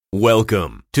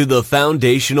Welcome to the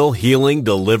Foundational Healing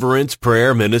Deliverance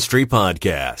Prayer Ministry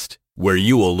Podcast, where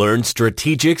you will learn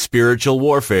strategic spiritual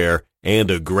warfare and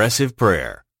aggressive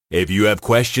prayer. If you have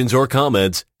questions or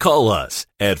comments, call us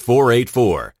at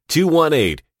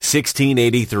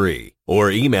 484-218-1683 or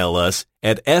email us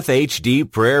at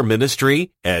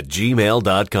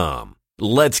fhdprayerministry@gmail.com.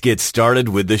 Let's get started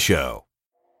with the show.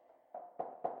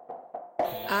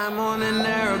 I'm on an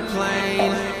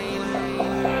airplane,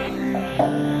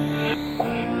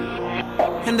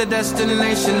 and the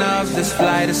destination of this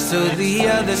flight is to the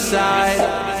other side.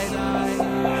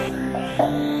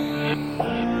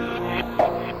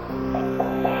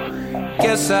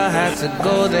 Guess I had to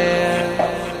go there,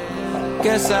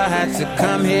 guess I had to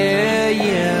come here,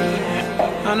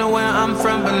 yeah. I know where I'm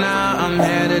from, but now I'm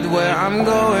headed where I'm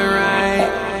going right.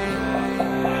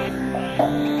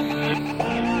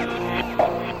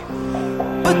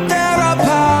 But there are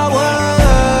powers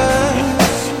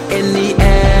in the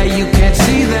air, you can't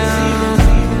see them,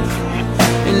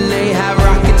 and they have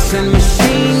rockets and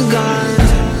machine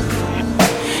guns,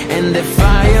 and they're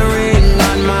firing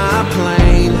on my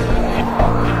plane.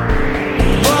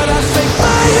 But I say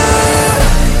fire,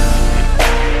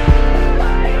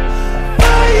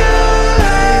 fire,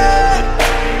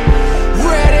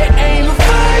 ready, aim,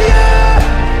 fire.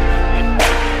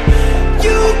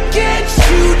 You can't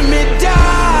shoot me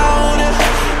down,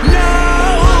 no.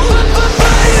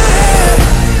 Fire,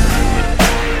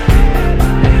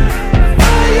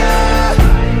 fire,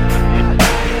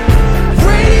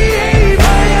 ready, aim,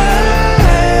 fire.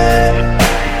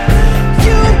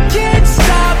 You can't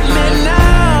stop me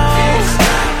now,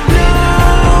 no.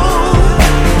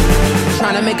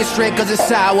 Trying to make it straight cause it's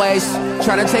sideways,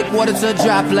 trying to take water to a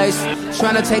dry place,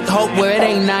 trying to take hope where it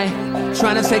ain't night,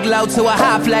 trying to take low to a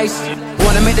high place.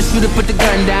 Wanna make the shooter put the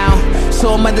gun down,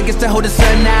 so a mother gets to hold the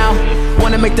son now.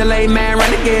 Wanna make the lame man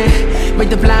run again, make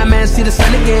the blind man see the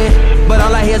sun again. But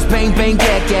all I hear is bang, bang,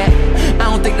 gat, gat. I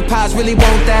don't think the pies really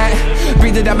want that.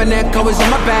 Breathe it up and echo is on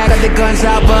my back. Got the guns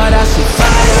out but I see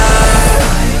fire.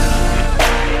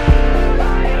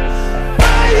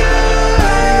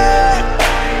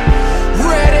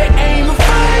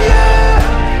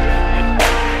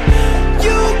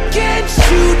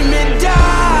 Shoot me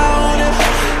down,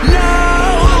 no.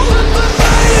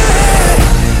 Fire,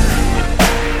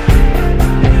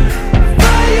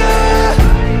 fire,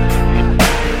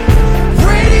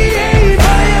 radiate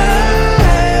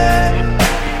fire.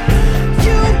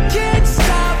 You can't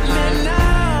stop me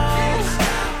now,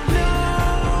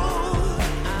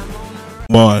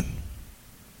 no.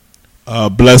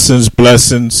 Blessings,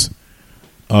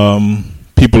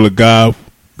 people of God.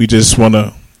 We just want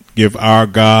to give our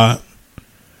God,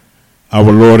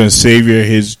 our Lord and Savior,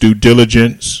 his due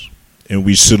diligence, and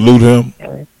we salute him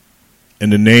in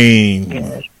the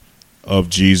name of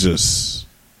Jesus.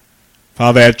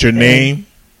 Father, at your name,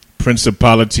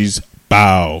 principalities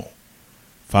bow.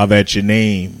 Father, at your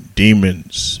name,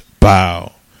 demons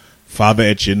bow. Father,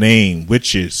 at your name,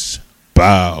 witches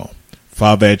bow.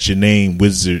 Father, at your name,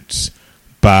 wizards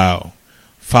bow.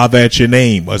 Father, at your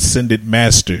name, ascended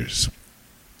masters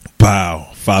bow.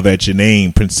 Father, at your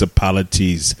name,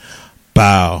 principalities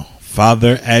bow.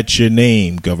 Father, at your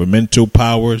name, governmental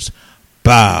powers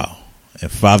bow.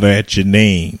 And Father, at your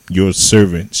name, your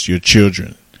servants, your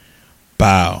children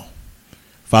bow.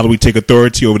 Father, we take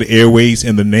authority over the airways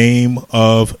in the name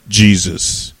of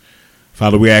Jesus.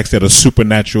 Father, we ask that a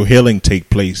supernatural healing take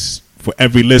place for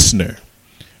every listener.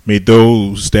 May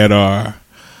those that are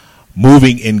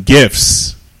moving in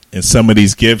gifts, and some of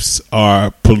these gifts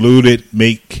are polluted,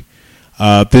 make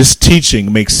this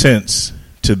teaching make sense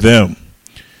to them.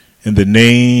 In the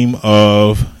name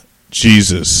of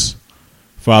Jesus.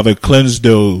 Father, cleanse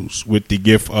those with the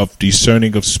gift of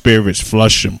discerning of spirits.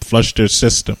 Flush them, flush their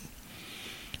system.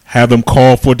 Have them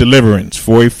call for deliverance.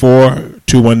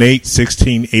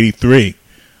 484-218-1683.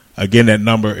 Again, that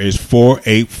number is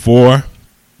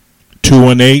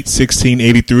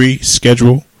 484-218-1683.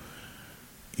 Schedule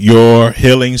your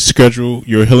healing, schedule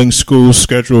your healing school,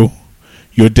 schedule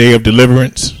your day of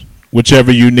deliverance,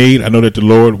 whichever you need. I know that the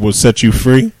Lord will set you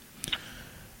free.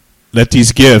 Let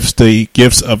these gifts, the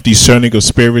gifts of discerning of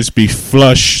spirits, be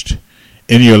flushed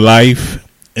in your life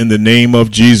in the name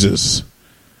of Jesus.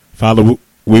 Father,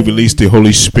 we release the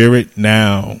Holy Spirit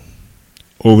now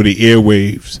over the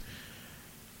airwaves,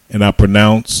 and I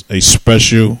pronounce a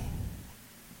special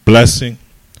blessing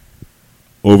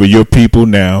over your people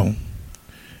now.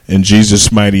 In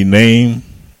Jesus' mighty name,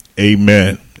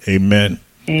 amen. Amen.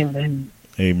 Amen.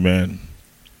 Amen.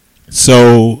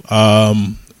 So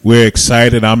we're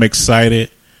excited. I'm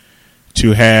excited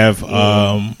to have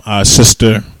our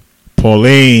sister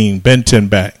Pauline Benton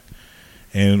back.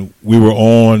 And we were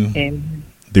on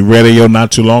the radio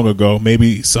not too long ago,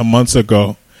 maybe some months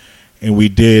ago, and we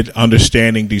did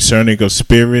Understanding Discerning of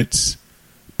Spirits,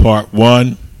 Part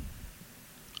 1,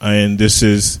 and this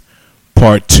is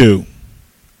Part 2.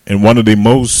 And one of the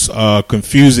most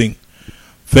confusing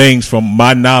things from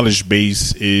my knowledge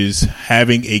base is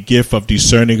having a gift of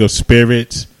discerning of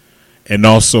spirits and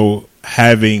also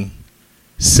having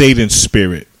Satan's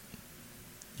spirit.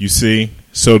 You see?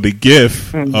 So the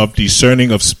gift of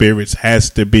discerning of spirits has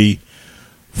to be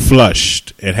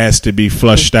flushed. It has to be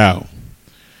flushed out.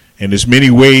 And there's many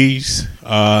ways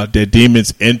that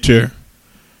demons enter.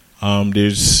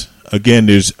 There's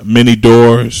many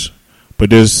doors, but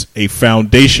there's a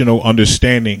foundational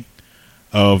understanding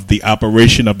of the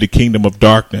operation of the kingdom of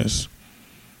darkness.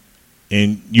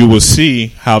 And you will see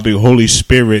how the Holy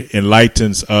Spirit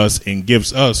enlightens us and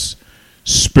gives us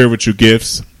spiritual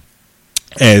gifts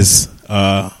as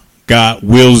God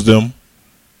wills them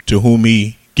to whom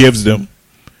he gives them.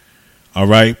 All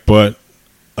right. But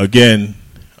again,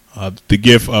 the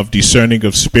gift of discerning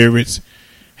of spirits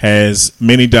has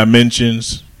many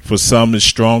dimensions. For some it's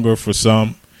stronger, for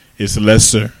some it's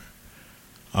lesser.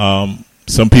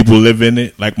 Some people live in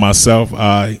it, like myself.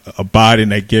 I abide in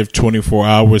that gift 24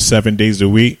 hours, 7 days a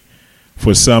week.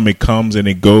 For some, it comes and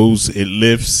it goes, it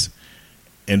lifts,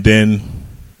 and then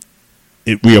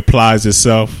it reapplies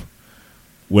itself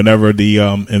whenever the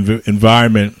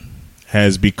environment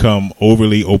has become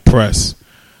overly oppressed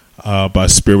by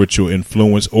spiritual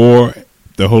influence, or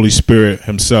the Holy Spirit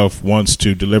himself wants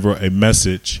to deliver a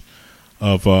message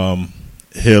of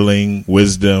healing,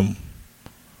 wisdom,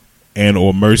 and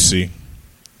or mercy.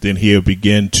 Then he'll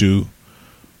begin to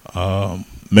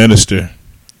minister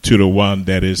to the one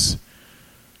that is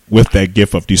with that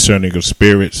gift of discerning of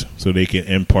spirits, so they can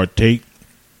impartate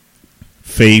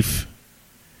faith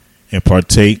and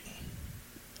partake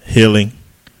healing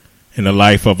in the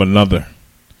life of another.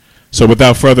 So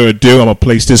without further ado, I'm going to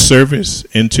place this service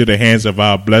into the hands of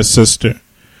our blessed sister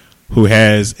who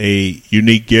has a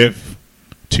unique gift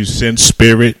to sense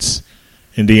spirits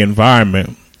in the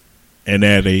environment. And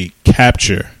at a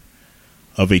capture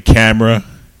of a camera,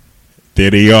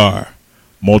 there they are,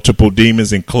 multiple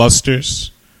demons in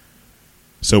clusters.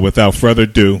 So without further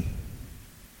ado,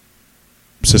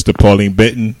 Sister Pauline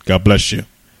Benton, God bless you.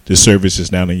 The service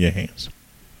is now in your hands.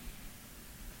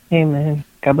 Amen.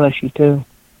 God bless you too.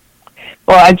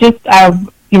 Well,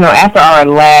 after our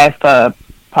last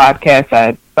podcast,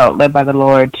 I felt led by the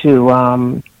Lord to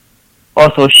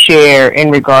also share in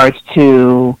regards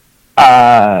to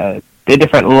the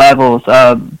different levels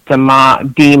of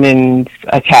demons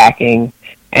attacking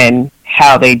and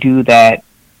how they do that.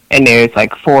 And there's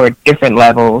like 4 different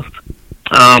levels.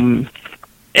 And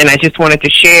I just wanted to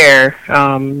share,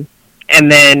 and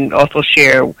then also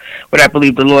share what I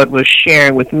believe the Lord was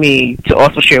sharing with me to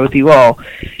also share with you all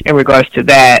in regards to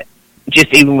that,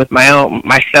 just even with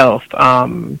myself,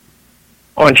 on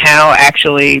how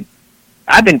actually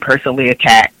I've been personally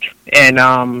attacked,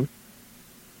 and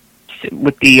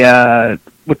with that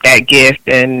gift.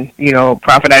 And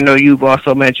Prophet, I know you've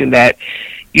also mentioned that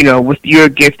with your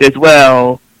gift as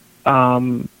well,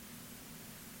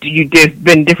 there's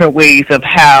been different ways of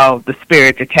how the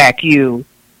spirits attack you,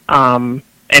 and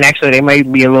actually they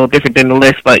might be a little different than the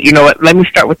list, but you know what, let me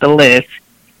start with the list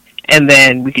and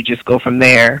then we could just go from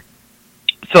there.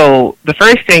 So the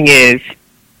first thing is,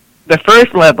 the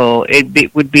first level,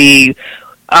 it would be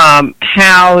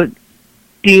how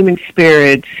demon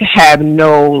spirits have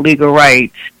no legal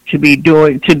rights to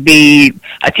be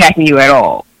attacking you at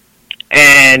all.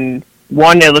 And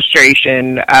one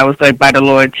illustration I was led by the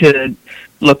Lord to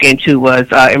look into was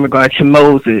in regard to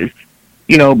Moses.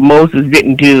 Moses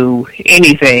didn't do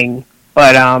anything,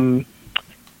 but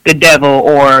the devil,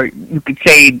 or you could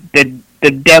say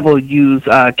the devil used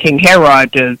King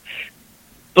Herod to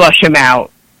flush him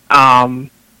out by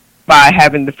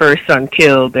having the first son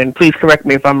killed. And please correct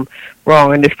me if I'm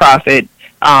wrong in this, Prophet.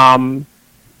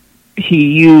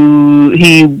 He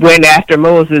went after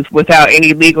Moses without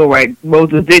any legal right.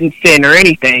 Moses didn't sin or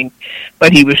anything,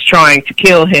 but he was trying to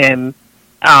kill him.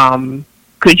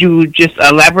 Could you just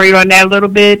elaborate on that a little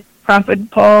bit, Prophet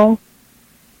Paul?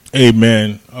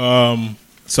 Amen.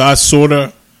 So I sort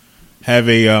of have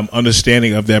a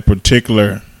understanding of that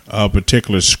particular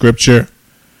scripture,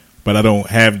 but I don't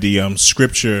have the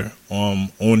scripture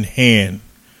on hand.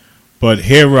 But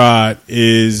Herod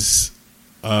is,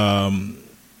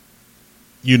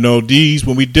 these,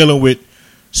 when we're dealing with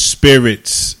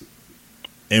spirits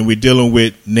and we're dealing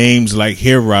with names like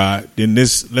Herod, then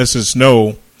this lets us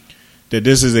know that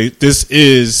this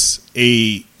is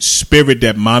a spirit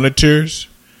that monitors,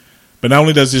 But not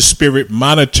only does this spirit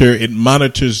monitor, it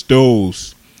monitors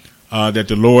those that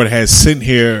the Lord has sent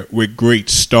here with great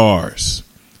stars.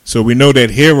 So we know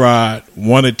that Herod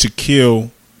wanted to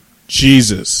kill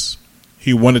Jesus.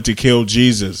 He wanted to kill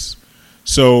Jesus.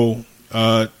 So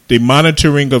the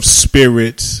monitoring of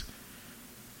spirits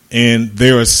and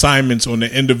their assignments on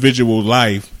the individual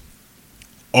life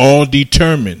all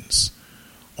determines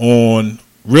on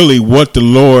really what the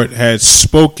Lord has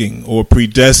spoken or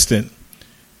predestined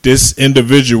this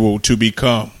individual to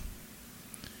become.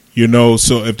 You know,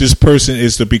 so if this person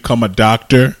is to become a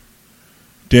doctor,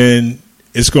 then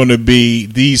it's going to be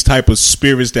these type of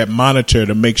spirits that monitor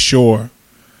to make sure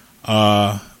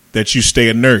that you stay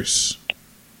a nurse.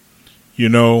 You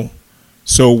know,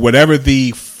 so whatever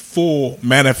the full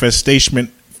manifestation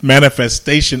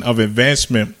of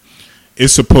advancement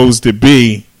is supposed to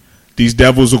be, these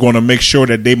devils are going to make sure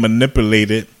that they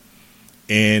manipulate it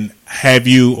and have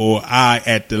you or I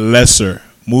at the lesser,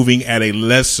 moving at a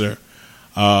lesser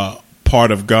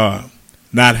part of God,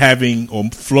 not having or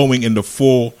flowing in the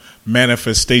full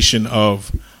manifestation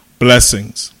of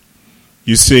blessings.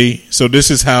 You see, so this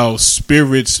is how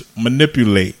spirits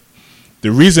manipulate.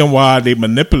 The reason why they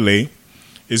manipulate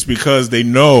is because they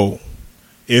know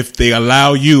if they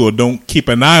allow you or don't keep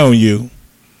an eye on you,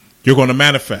 you're going to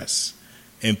manifest.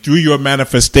 And through your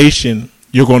manifestation,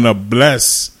 you're going to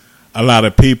bless a lot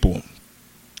of people.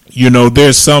 You know,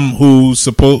 there's some who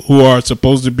are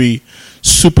supposed to be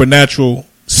supernaturally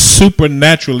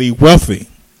wealthy.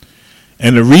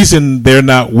 And the reason they're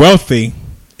not wealthy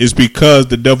is because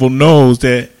the devil knows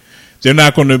that they're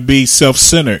not going to be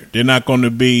self-centered. They're not going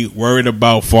to be worried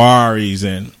about Ferraris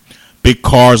and big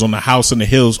cars on the house and the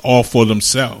hills all for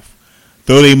themselves.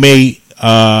 Though they may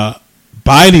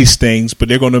buy these things, but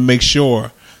they're going to make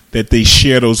sure that they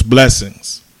share those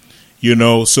blessings. You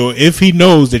know, so if he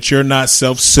knows that you're not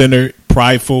self-centered,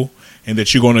 prideful, and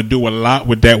that you're going to do a lot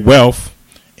with that wealth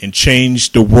and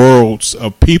change the worlds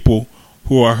of people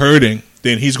who are hurting,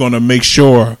 then he's going to make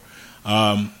sure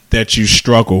that you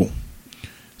struggle.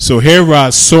 So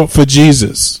Herod sought for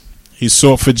Jesus. He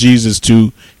sought for Jesus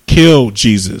to kill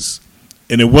Jesus.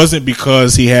 And it wasn't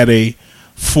because he had a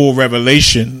full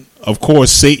revelation. Of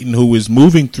course, Satan, who is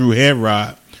moving through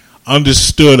Herod,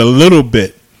 understood a little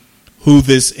bit who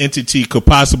this entity could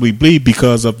possibly be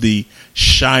because of the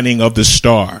shining of the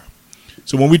star.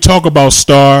 So when we talk about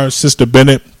stars, Sister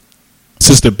Benton,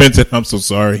 I'm so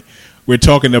sorry. We're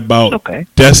talking about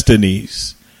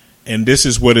destinies. And this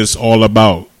is what it's all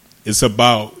about. It's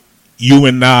about you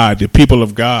and I, the people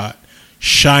of God,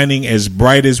 shining as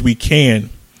bright as we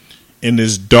can in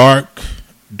this dark,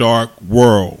 dark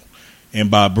world.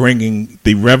 And by bringing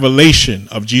the revelation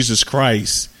of Jesus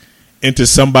Christ into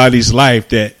somebody's life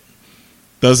that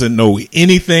doesn't know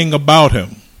anything about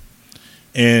him.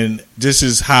 And this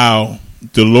is how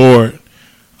the Lord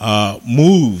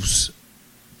moves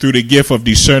through the gift of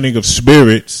discerning of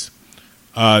spirits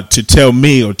to tell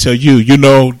me or tell you, you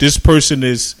know, this person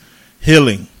is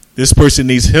healing. This person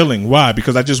needs healing. Why?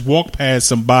 Because I just walked past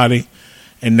somebody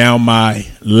and now my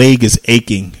leg is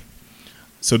aching.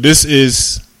 So this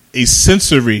is a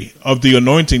sensory of the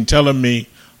anointing telling me,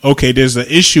 okay, there's an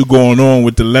issue going on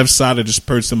with the left side of this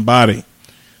person's body.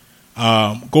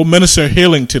 Go minister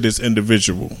healing to this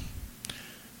individual.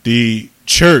 The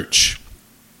church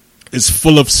is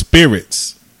full of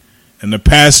spirits, and the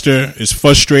pastor is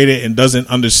frustrated and doesn't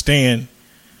understand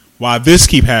why this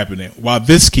keep happening, why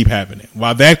this keep happening,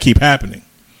 why that keep happening.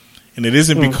 And it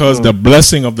isn't because the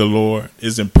blessing of the Lord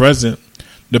isn't present.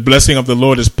 The blessing of the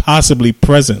Lord is possibly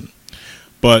present,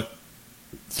 but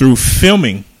through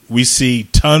filming, we see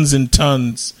tons and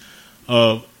tons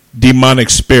of demonic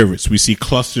spirits. We see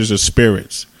clusters of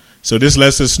spirits. So this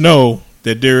lets us know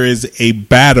that there is a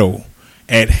battle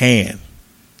at hand.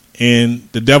 And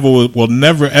the devil will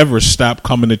never, ever stop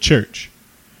coming to church.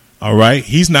 All right?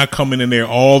 He's not coming in there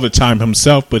all the time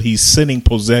himself, but he's sending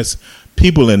possessed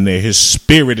people in there. His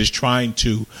spirit is trying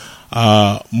to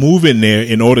move in there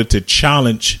in order to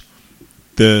challenge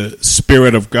the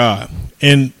Spirit of God.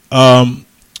 And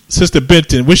Sister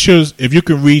Benton, if you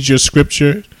can read your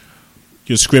scriptures.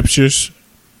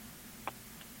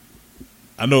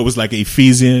 I know it was like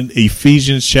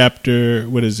Ephesians chapter,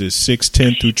 what is it,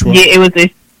 6:10 through 12? Yeah, it was.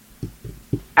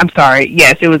 I'm sorry.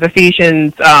 Yes, it was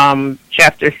Ephesians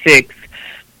chapter 6,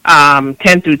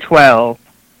 10 through 12.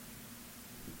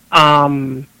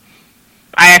 I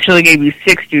actually gave you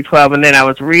 6 through 12, and then I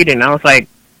was reading. I was like,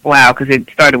 wow, because it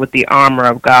started with the armor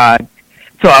of God.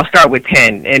 So I'll start with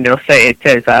 10, and it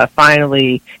says,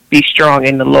 finally, be strong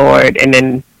in the Lord, and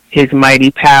then his mighty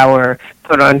power,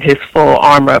 put on his full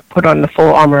armor, put on the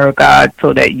full armor of God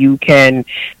so that you can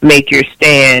make your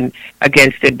stand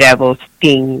against the devil's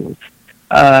schemes.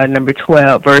 Number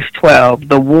 12, verse 12,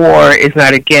 the war is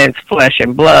not against flesh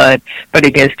and blood, but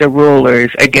against the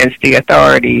rulers, against the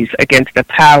authorities, against the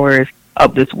powers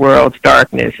of this world's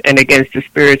darkness, and against the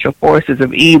spiritual forces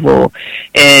of evil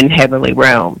in heavenly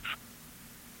realms.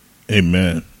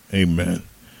 Amen. Amen.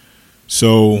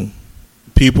 So,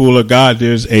 people of God,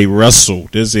 there's a wrestle.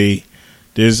 There's a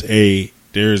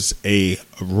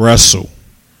wrestle.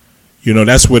 You know,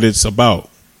 that's what it's about.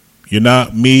 We're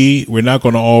not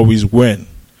going to always win,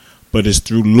 but it's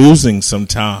through losing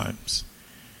sometimes.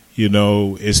 You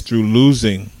know, it's through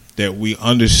losing that we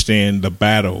understand the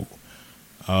battle.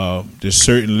 There's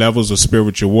certain levels of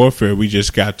spiritual warfare we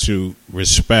just got to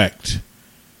respect.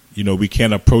 You know, we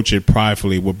can't approach it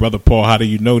pridefully. Well, Brother Paul, how do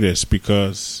you know this?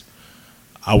 Because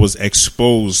I was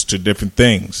exposed to different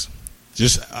things.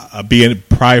 Just being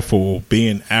prideful,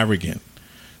 being arrogant.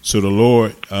 So the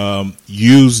Lord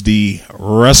used the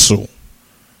wrestle,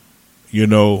 you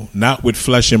know, not with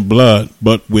flesh and blood,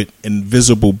 but with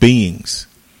invisible beings.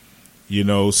 You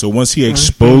know, so once he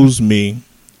exposed me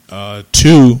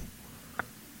to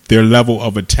their level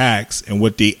of attacks and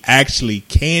what they actually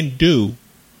can do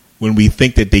when we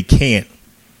think that they can't,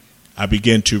 I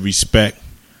began to respect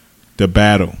the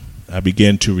battle. I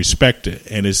began to respect it.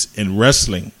 And it's in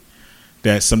wrestling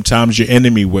that sometimes your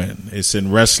enemy win. It's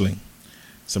in wrestling.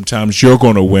 Sometimes you're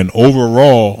going to win.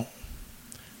 Overall,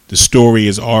 the story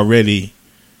is already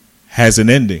has an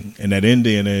ending. And that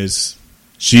ending is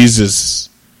Jesus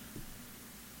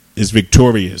is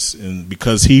victorious. And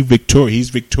because he's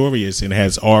victorious and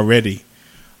has already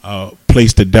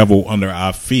placed the devil under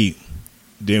our feet,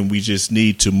 then we just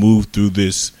need to move through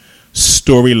this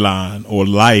storyline or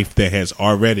life that has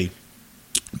already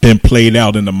been played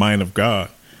out in the mind of God.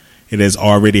 It has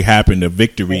already happened. The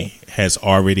victory has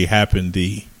already happened.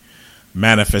 The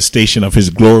manifestation of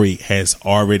his glory has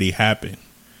already happened.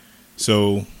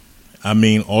 So, I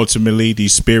mean, ultimately,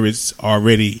 these spirits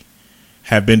already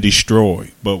have been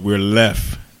destroyed, but we're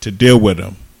left to deal with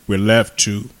them. We're left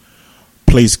to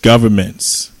place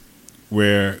governments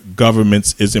where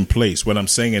governments is in place. What I'm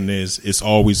saying is it's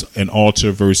always an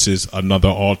altar versus another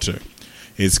altar.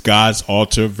 It's God's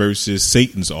altar versus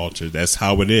Satan's altar. That's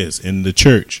how it is in the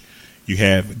church. You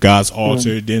have God's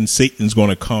altar, then Satan's going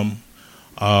to come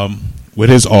with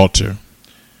his altar.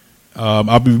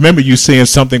 I remember you saying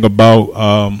something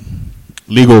about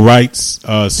legal rights,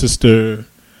 Sister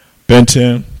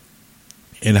Benton,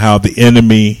 and how the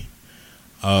enemy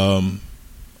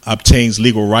obtains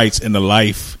legal rights in the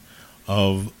life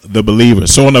of the believer.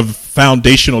 So on a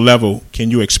foundational level,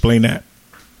 can you explain that?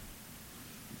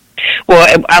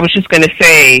 Well, I was just going to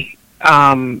say,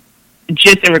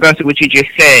 just in regards to what you just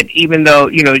said, even though,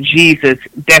 you know, Jesus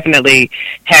definitely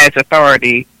has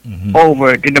authority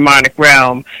over the demonic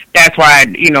realm, that's why,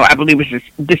 you know, I believe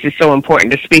this is so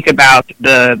important to speak about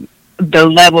the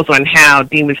levels on how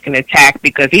demons can attack,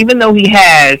 because even though he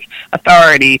has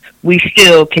authority, we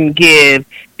still can give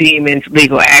demons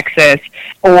legal access,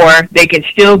 or they can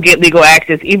still get legal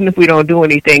access even if we don't do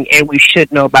anything, and we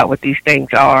should know about what these things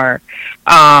are.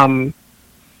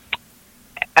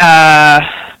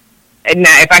 And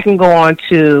now, if I can go on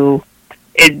to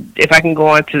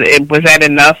it, was that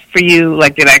enough for you?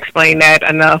 Like, did I explain that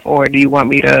enough, or do you want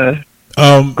me to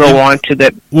go on to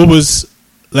the? What was,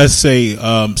 let's say,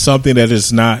 something that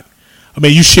is not? I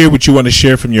mean, you share what you want to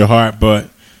share from your heart, but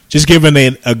just giving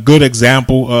a good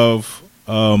example of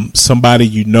somebody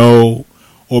you know,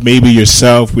 or maybe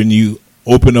yourself, when you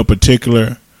open a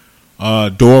particular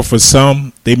door for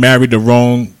some, they married the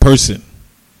wrong person.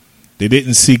 They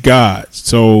didn't see God.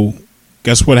 So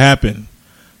guess what happened?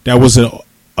 That was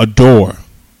a door,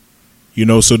 you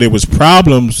know, so there was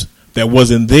problems that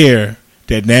wasn't there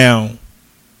that now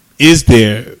is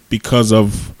there because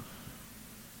of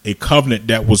a covenant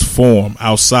that was formed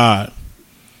outside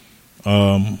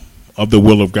of the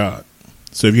will of God.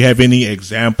 So if you have any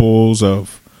examples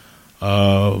of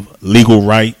legal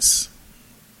rights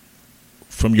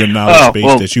from your knowledge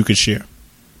base that you could share.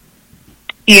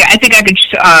 Yeah, I think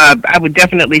I would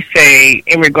definitely say,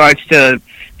 in regards to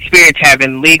spirits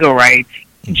having legal rights,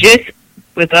 just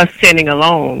with us sinning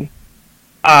alone,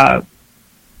 I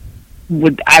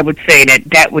would say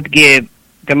that would give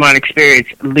demonic spirits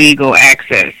legal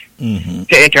access to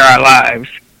enter our lives.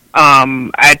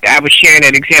 I was sharing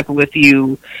that example with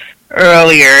you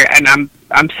earlier, and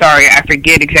I'm sorry, I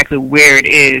forget exactly where it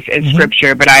is in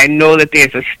Scripture, but I know that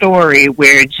there's a story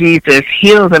where Jesus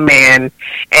heals a man,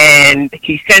 and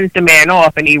he sends the man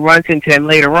off, and he runs into him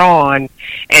later on,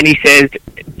 and he says,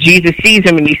 Jesus sees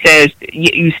him, and he says,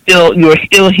 you are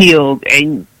still healed,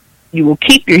 and you will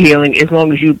keep your healing as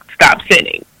long as you stop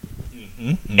sinning.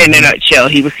 In a nutshell,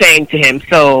 he was saying to him.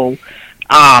 So,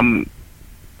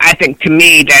 I think to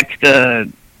me that's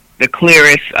the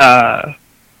clearest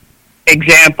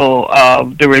example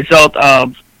of the result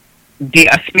of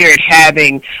a spirit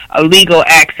having a legal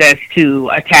access to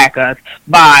attack us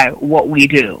by what we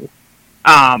do,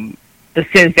 the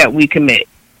sins that we commit.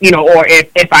 Or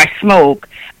if I smoke,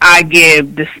 I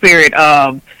give the spirit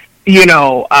of,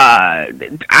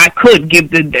 I could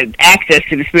give the access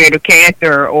to the spirit of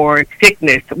cancer or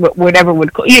sickness, whatever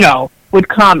would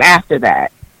come after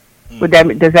that. Does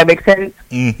that make sense?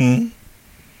 Mm-hmm.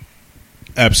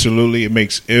 Absolutely, it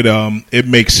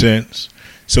makes sense.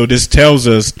 So this tells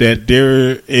us that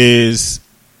there is,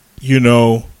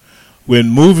 when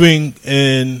moving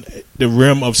in the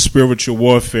realm of spiritual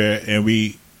warfare, and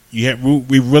we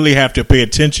really have to pay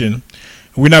attention.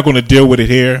 We're not going to deal with it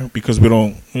here because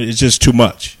it's just too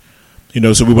much,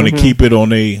 so we want to keep it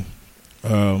on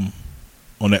an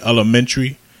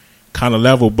elementary kind of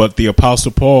level. But the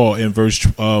Apostle Paul in verse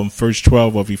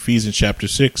 12 of Ephesians chapter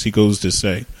 6, he goes to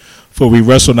say, for we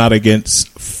wrestle not against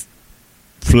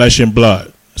flesh and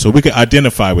blood. So we can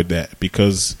identify with that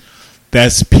because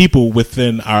that's people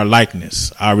within our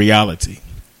likeness, our reality,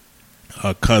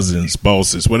 our cousins,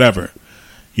 bosses, whatever,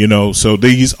 so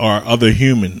these are other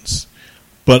humans.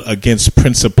 But against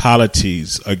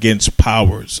principalities, against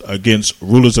powers, against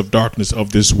rulers of darkness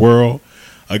of this world,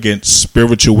 against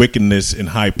spiritual wickedness in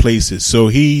high places. So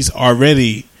he's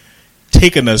already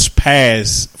taken us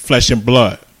past flesh and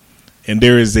blood. And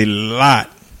there is a lot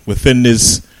within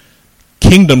this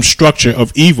kingdom structure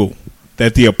of evil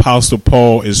that the Apostle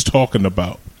Paul is talking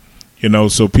about.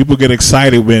 So people get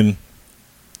excited when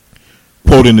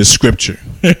quoting the scripture.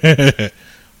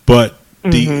 But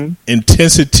the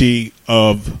intensity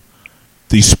of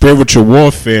the spiritual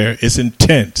warfare is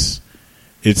intense.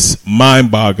 It's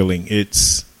mind-boggling.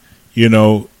 It's,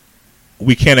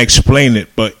 we can't explain it,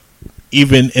 but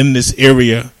even in this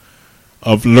area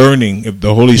of learning, if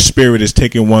the Holy Spirit is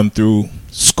taking one through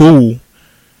school,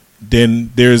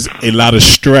 then there's a lot of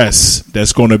stress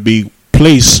that's going to be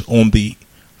placed on the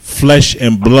flesh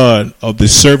and blood of the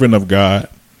servant of God,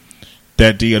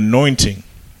 that the anointing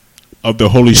of the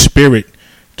Holy Spirit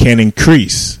can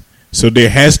increase. So there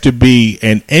has to be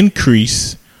an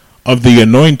increase of the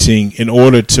anointing in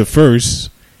order to first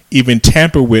even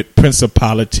tamper with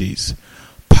principalities,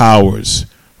 powers,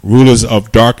 rulers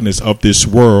of darkness of this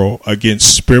world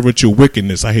against spiritual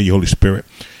wickedness. I hear you, Holy Spirit,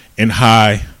 in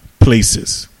high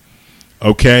places.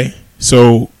 Okay?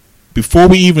 So before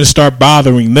we even start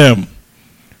bothering them,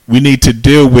 we need to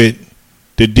deal with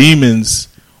the demons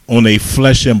on a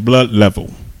flesh and blood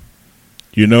level.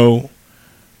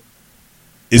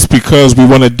 It's because we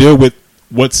want to deal with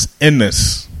what's in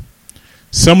us.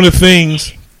 Some of the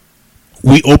things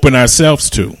we open ourselves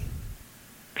to.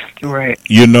 Right.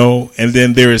 And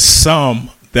then there is some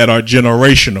that are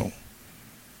generational.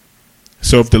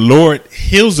 So if the Lord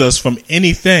heals us from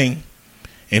anything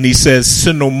and he says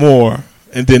sin no more,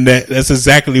 and then that's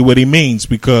exactly what he means,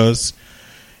 because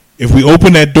if we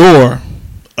open that door,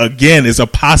 again, is a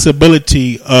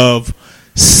possibility of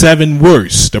 7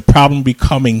 worse, the problem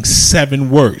becoming 7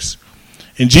 worse.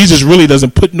 And Jesus really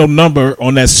doesn't put no number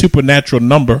on that supernatural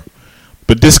number,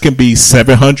 but this can be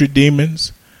 700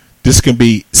 demons. This can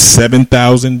be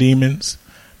 7,000 demons.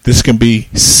 This can be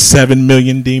 7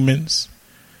 million demons.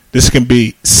 This can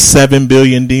be 7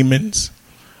 billion demons.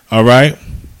 All right.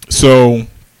 So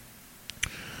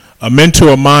a mentor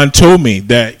of mine told me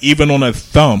that even on a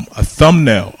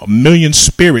thumbnail, 1 million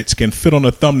spirits can fit on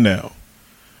a thumbnail.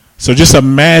 So just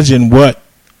imagine what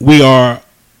we are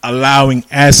allowing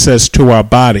access to our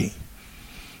body.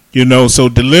 So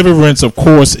deliverance, of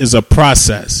course, is a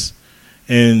process.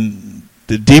 And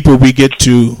the deeper we get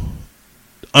to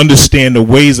understand the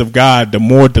ways of God, the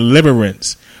more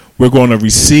deliverance we're going to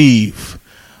receive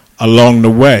along the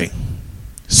way.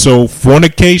 So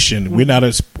fornication, we're not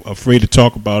as afraid to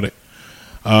talk about it.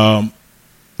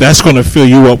 That's going to fill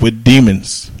you up with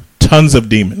demons, tons of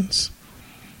demons.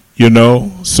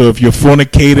 So if you're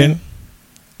fornicating,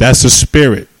 that's a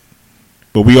spirit.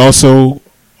 But we also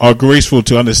are graceful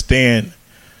to understand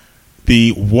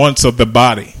the wants of the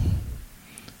body.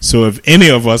 So if any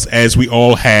of us, as we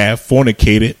all have,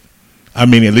 fornicated, at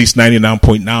least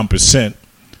 99.9%,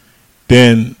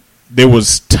 then there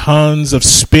was tons of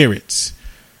spirits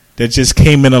that just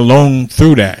came in alone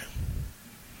through that.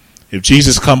 If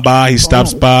Jesus come by, he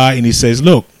stops by and he says,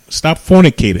 look, stop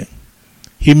fornicating.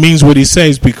 He means what he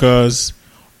says, because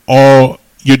all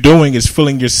you're doing is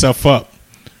filling yourself up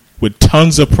with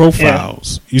tons of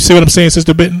profiles. Yeah. You see what I'm saying,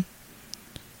 Sister Benton?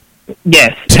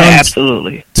 Yes,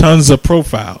 absolutely. Tons of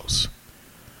profiles.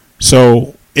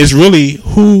 So it's really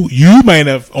who you might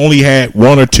have only had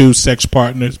one or two sex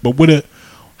partners, but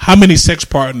how many sex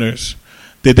partners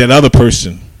did that other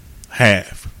person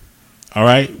have? All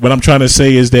right. What I'm trying to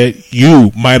say is that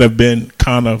you might have been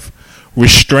kind of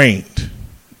restrained.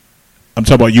 I'm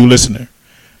talking about you, listener,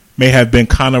 may have been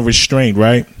kind of restrained,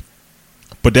 right?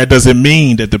 But that doesn't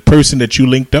mean that the person that you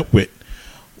linked up with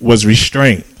was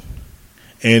restrained.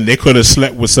 And they could have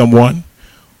slept with someone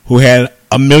who had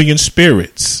 1,000,000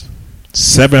 spirits,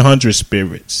 700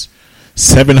 spirits,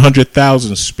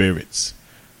 700,000 spirits,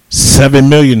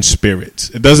 7,000,000 spirits.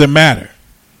 It doesn't matter.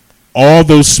 All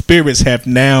those spirits have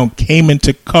now came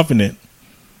into covenant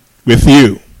with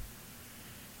you.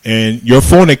 And you're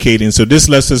fornicating. So this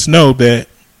lets us know that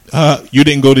you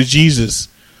didn't go to Jesus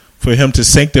for him to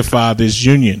sanctify this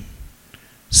union.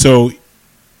 So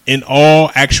in all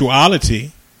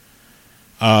actuality,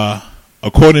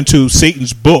 according to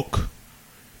Satan's book,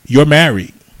 you're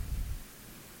married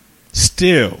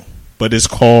still, but it's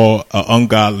called an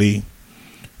ungodly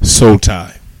soul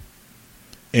tie.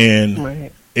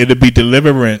 And it'll be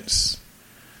deliverance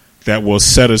that will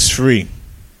set us free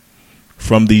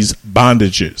from these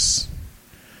bondages.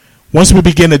 Once we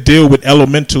begin to deal with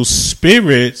elemental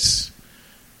spirits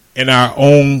in our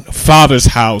own father's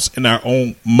house, in our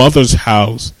own mother's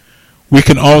house, we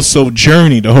can also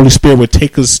journey. The Holy Spirit will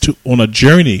take us on a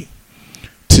journey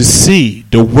to see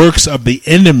the works of the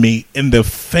enemy in the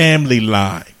family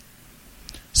line.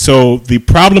 So the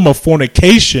problem of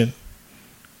fornication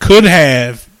could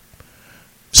have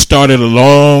started a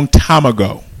long time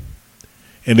ago.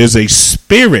 And there's a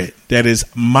spirit that is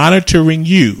monitoring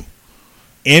you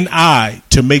and I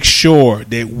to make sure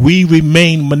that we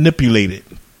remain manipulated,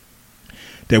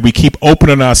 that we keep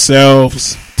opening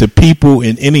ourselves to people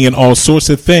and any and all sorts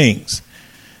of things,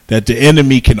 that the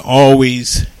enemy can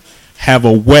always have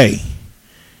a way,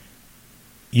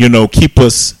 keep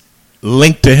us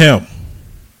linked to him,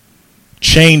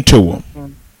 chained to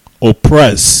him,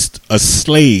 oppressed, a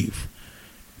slave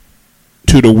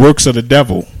to the works of the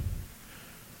devil,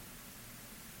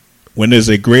 when there's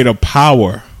a greater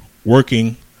power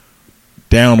working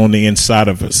down on the inside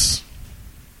of us.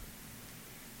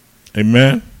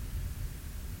 Amen.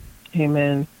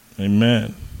 Amen.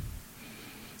 Amen.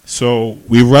 So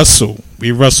we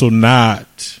wrestle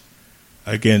not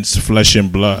against flesh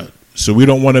and blood. So we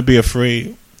don't want to be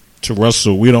afraid to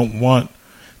wrestle. We don't want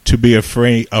to be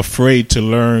afraid to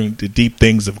learn the deep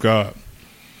things of God,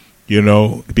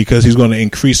 because he's going to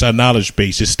increase our knowledge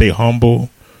base. Just stay humble.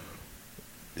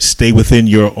 Stay within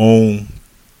your own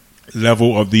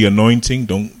level of the anointing.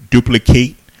 Don't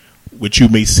duplicate what you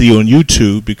may see on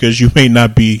YouTube, because you may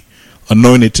not be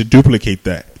anointed to duplicate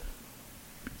that.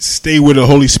 Stay where the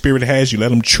Holy Spirit has you.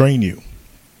 Let him train you.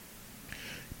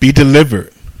 Be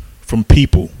delivered from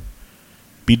people.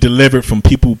 Be delivered from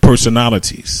people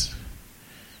personalities.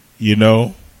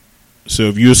 So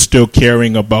if you're still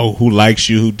caring about who likes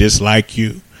you, who dislike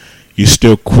you, you're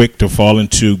still quick to fall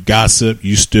into gossip.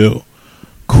 You still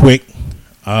quick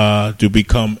to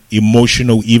become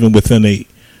emotional even within a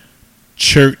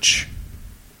church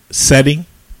setting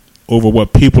over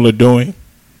what people are doing.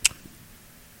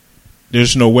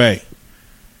 There's no way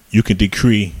you can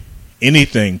decree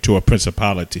anything to a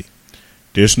principality.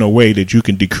 There's no way that you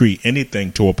can decree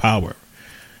anything to a power.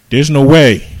 There's no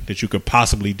way that you could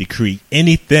possibly decree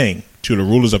anything to the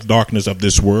rulers of darkness of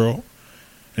this world.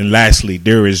 And lastly,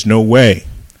 there is no way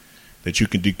that you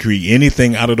can decree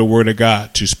anything out of the word of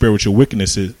God to spiritual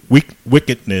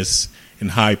wickedness in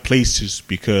high places,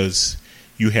 because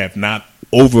you have not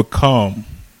overcome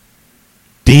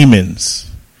demons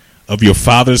of your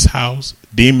father's house,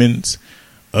 demons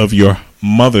of your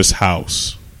mother's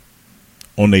house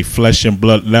on a flesh and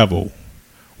blood level.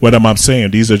 What am I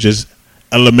saying? These are just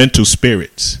elemental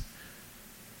spirits,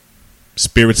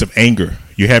 spirits of anger.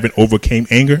 You haven't overcame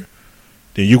anger,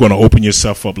 then you're going to open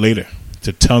yourself up later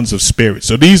to tons of spirits.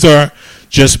 So these are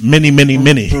just many many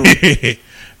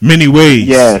ways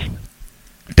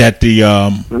that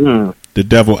the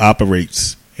devil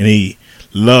operates, and he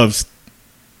loves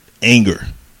anger,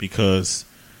 because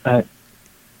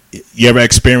you ever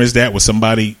experienced that with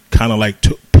somebody kind of like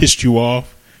pissed you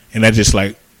off, and that just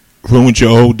like ruined your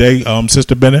whole day,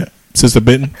 Sister Benton?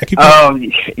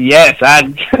 Yes,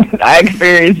 I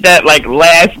experienced that like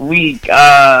last week.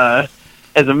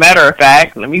 As a matter of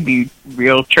fact, let me be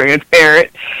real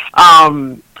transparent.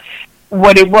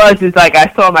 what it was is like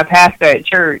I saw my pastor at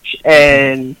church,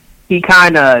 and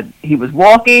he was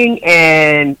walking,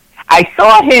 and I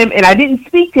saw him, and I didn't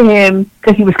speak to him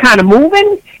because he was kind of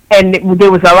moving, and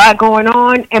there was a lot going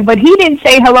on, but he didn't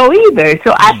say hello either.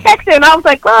 So I texted him. I was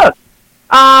like, look,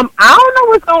 I don't know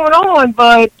what's going on,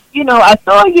 but, I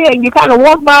saw you, and you kind of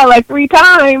walked by like 3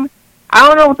 times. I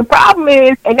don't know what the problem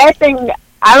is. And that thing,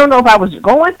 I don't know if I was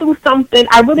going through something.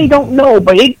 I really don't know,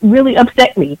 but it really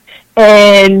upset me.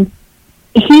 And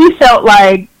he felt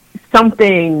like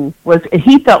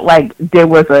he felt like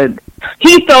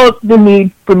he felt the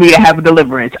need for me to have a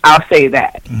deliverance. I'll say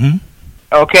that. Mm-hmm.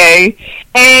 Okay?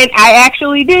 And I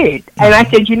actually did. And I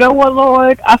said, you know what,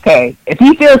 Lord? Okay, if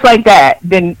he feels like that,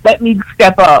 then let me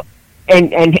step up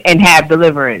and have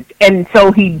deliverance. And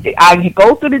so I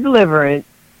go through the deliverance,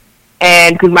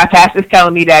 and because my pastor's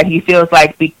telling me that he feels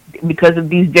like because of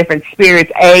these different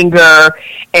spirits, anger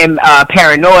and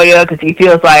paranoia, because he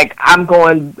feels like I'm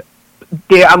going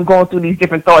through these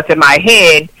different thoughts in my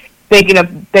head, thinking of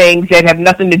things that have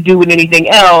nothing to do with anything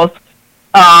else.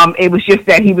 It was just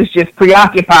that he was just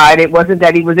preoccupied. It wasn't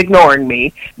that he was ignoring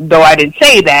me, though I didn't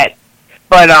say that.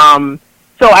 But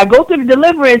so I go through the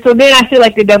deliverance, so then I feel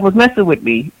like the devil's messing with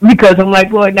me, because I'm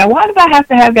like, Lord, now why did I have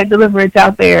to have that deliverance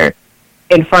out there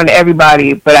in front of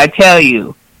everybody? But I tell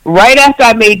you, right after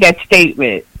I made that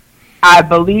statement, I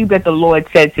believe that the Lord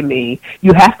said to me,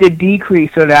 you have to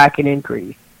decrease so that I can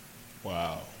increase.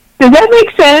 Wow. Does that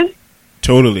make sense?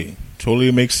 Totally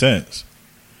makes sense.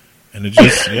 And it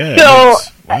just,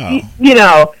 wow.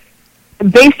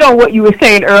 Based on what you were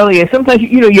saying earlier, sometimes,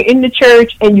 you're in the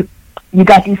church and you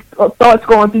got these thoughts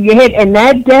going through your head, and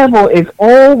that devil is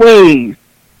always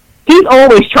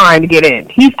trying to get in.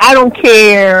 I don't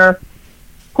care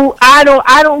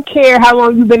how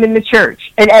long you've been in the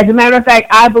church. And as a matter of fact,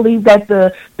 I believe that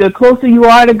the closer you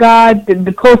are to God,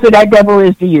 the closer that devil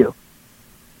is to you.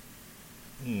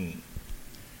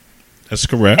 That's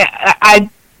correct. I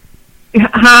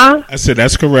said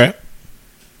that's correct.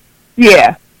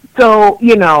 Yeah. So,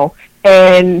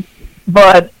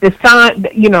 but the sign,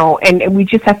 and we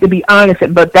just have to be honest.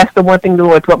 But that's the one thing the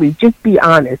Lord taught me: just be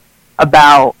honest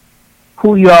about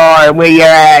who you are and where you're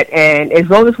at. And as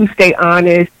long as we stay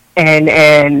honest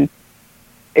and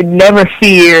never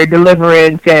fear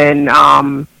deliverance and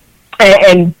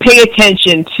pay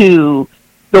attention to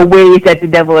the ways that the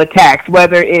devil attacks,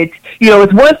 whether it's,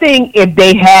 it's one thing if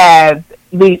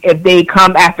they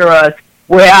come after us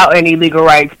without any legal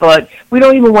rights, but we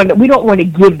don't want to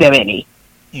give them any.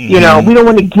 Mm-hmm. We don't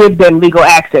want to give them legal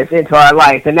access into our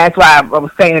life. And that's why I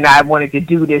was saying I wanted to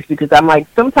do this, because I'm like,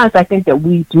 sometimes I think that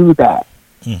we do that.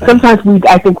 Mm-hmm. Sometimes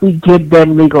I think we give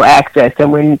them legal access,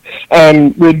 and we're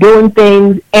doing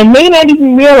things and may not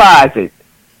even realize it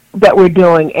that we're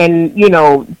doing. And,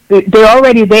 they're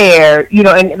already there,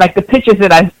 and like the pictures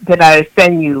that I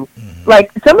send you, mm-hmm. like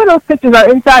some of those pictures are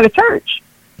inside a church,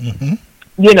 mm-hmm.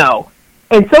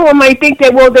 And someone might think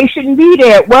that, well, they shouldn't be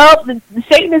there. Well,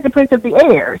 Satan is the prince of the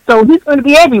air, so he's going to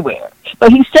be everywhere.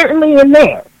 But he's certainly in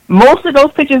there. Most of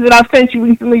those pictures that I've sent you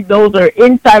recently, those are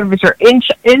inside of the church,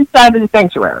 inside of the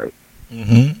sanctuary,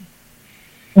 mm-hmm.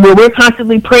 where we're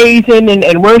constantly praising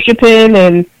and worshiping,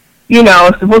 and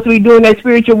supposed to be doing that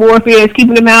spiritual warfare, is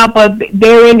keeping them out, but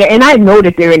they're in there, and I know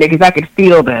that they're in there because I can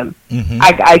feel them. Mm-hmm.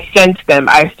 I sense them.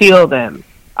 I feel them.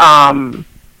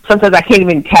 Sometimes I can't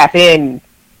even tap in.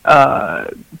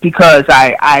 Because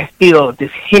I feel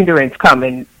this hindrance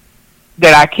coming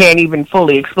that I can't even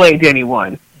fully explain to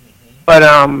anyone. Mm-hmm. But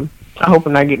I hope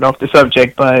I'm not getting off the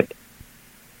subject. But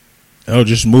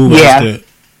just move us to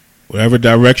whatever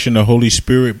direction the Holy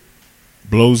Spirit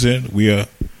blows in. We'll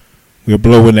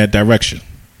blow in that direction.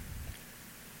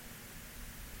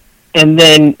 And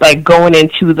then, like, going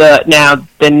into the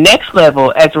next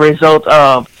level as a result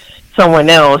of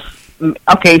someone else.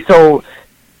 Okay, so.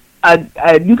 A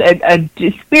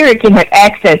spirit can have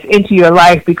access into your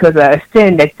life because of a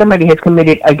sin that somebody has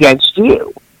committed against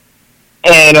you.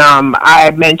 And I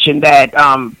mentioned that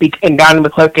and Pastor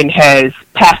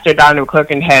Donnie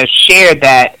McClurkin has shared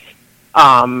that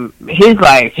his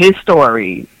life, his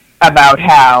story about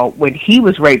how when he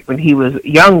was raped when he was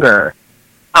younger,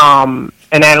 an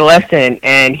adolescent,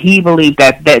 and he believed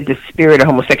that the spirit of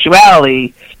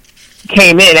homosexuality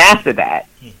came in after that.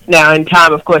 Now, in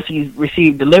time, of course, he's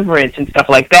received deliverance and stuff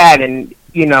like that, and,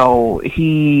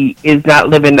 he is not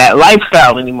living that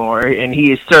lifestyle anymore, and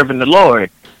he is serving the Lord.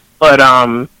 But,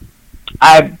 I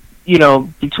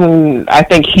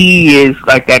think he is,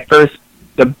 like,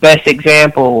 the best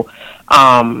example.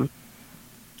 Or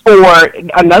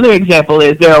another example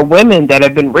is there are women that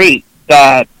have been raped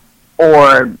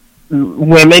or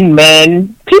women,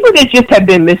 men, people that just have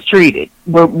been mistreated,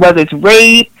 whether it's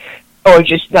rape or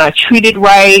just not treated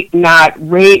right,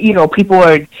 people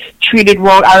are treated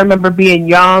wrong. I remember being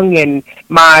young and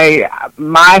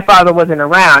my father wasn't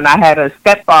around. I had a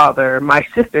stepfather, my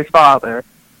sister's father,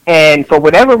 and for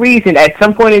whatever reason, at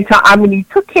some point in time, I mean, he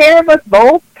took care of us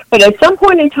both, but at some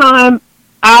point in time,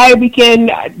 they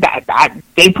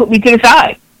put me to the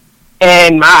side.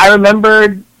 And I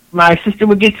remember my sister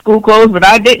would get school clothes, but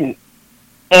I didn't.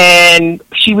 And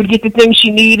she would get the things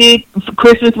she needed.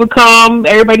 Christmas would come.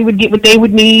 Everybody would get what they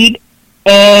would need.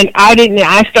 And I didn't.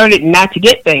 I started not to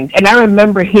get things. And I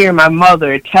remember hearing my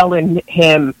mother telling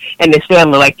him and his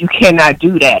family, like, you cannot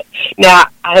do that. Now,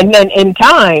 and then in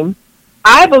time,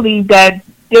 I believe that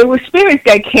there were spirits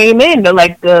that came in,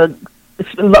 the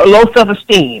low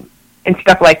self-esteem and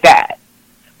stuff like that,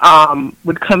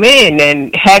 would come in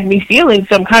and had me feeling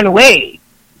some kind of way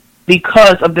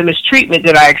because of the mistreatment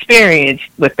that I experienced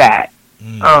with that.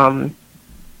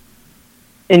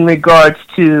 In regards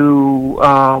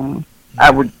to,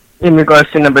 in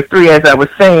regards to number 3, as I was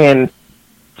saying,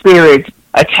 spirits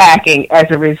attacking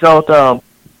as a result of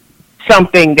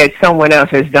something that someone else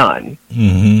has done.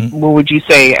 Mm-hmm. What would you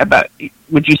say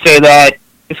would you say that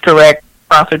is correct,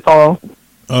 Prophet Paul?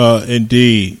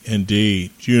 Indeed.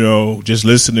 Just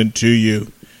listening to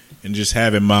you and just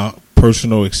having my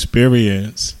personal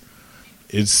experience,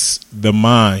 it's the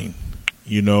mind,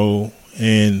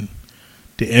 and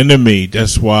the enemy.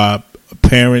 That's why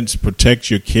parents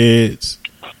protect your kids,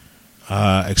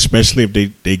 especially if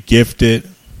they gifted,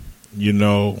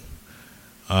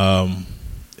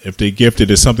 if they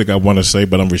gifted is something I want to say,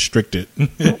 but I'm restricted,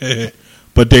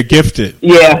 but they're gifted.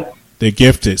 Yeah. They're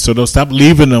gifted. So don't stop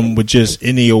leaving them with just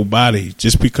any old body.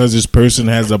 Just because this person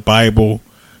has a Bible,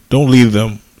 don't leave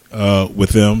them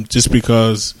with them. Just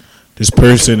because this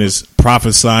person is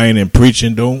prophesying and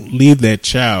preaching, don't leave that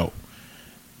child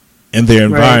in their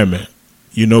environment,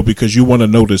 because you want to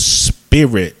know the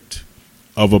spirit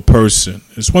of a person.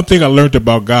 It's one thing I learned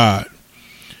about God,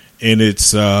 and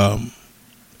it's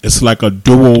like a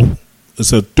dual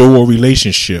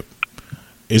relationship.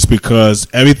 It's because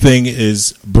everything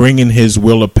is bringing his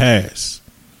will to pass.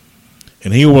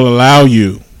 And he will allow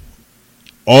you,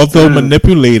 although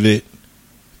manipulated,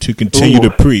 to continue to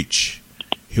preach.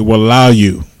 He will allow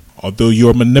you, although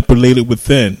you're manipulated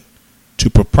within, to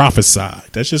prophesy.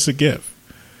 That's just a gift.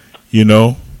 He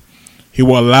will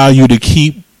allow you to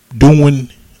keep doing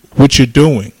what you're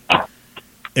doing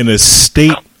in a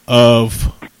state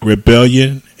of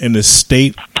rebellion, in a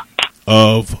state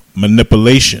of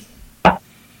manipulation.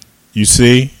 You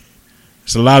see,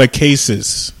 there's a lot of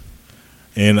cases,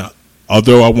 and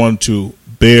although I want to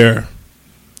bear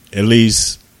at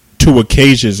least 2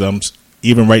 occasions,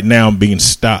 even right now I'm being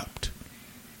stopped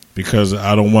because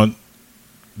I don't want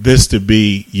this to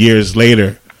be years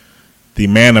later. The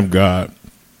man of God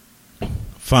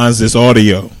finds this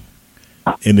audio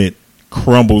and it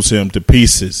crumbles him to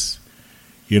pieces,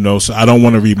 so I don't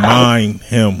want to remind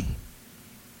him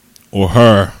or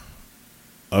her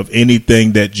of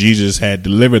anything that Jesus had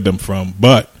delivered them from.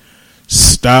 But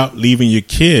stop leaving your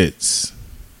kids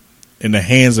in the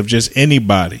hands of just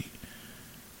anybody.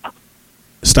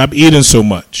 Stop eating so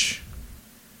much.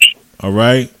 All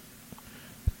right?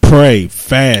 Pray,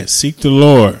 fast, seek the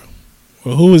Lord.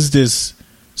 Well, who is this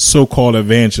so-called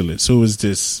evangelist? Who is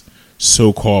this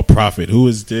so-called prophet? Who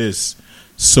is this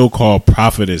so-called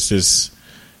prophetess? This,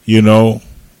 you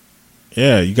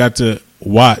got to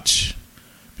watch,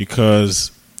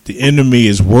 because the enemy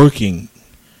is working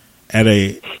at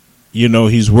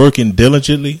he's working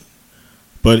diligently,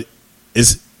 but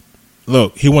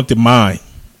he wants the mind,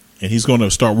 and he's going to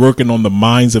start working on the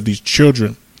minds of these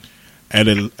children at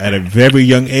a very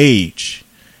young age.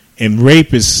 And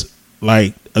rape is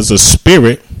like as a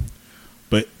spirit,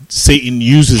 but Satan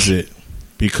uses it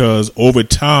because over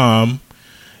time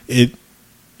it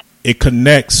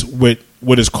connects with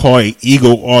what is called an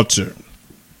ego altar.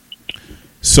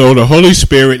 So the Holy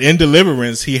Spirit in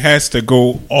deliverance, he has to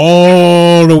go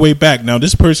all the way back. Now,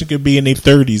 this person could be in their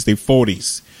 30s, their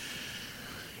 40s,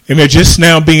 and they're just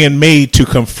now being made to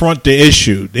confront the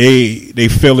issue. They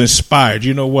feel inspired.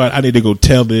 You know what? I need to go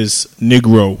tell this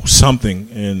Negro something,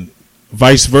 and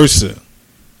vice versa,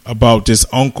 about this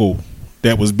uncle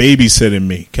that was babysitting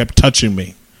me, kept touching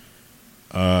me,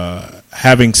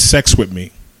 having sex with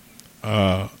me,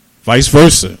 vice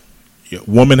versa.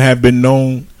 Women have been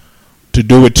known to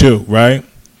do it too, right?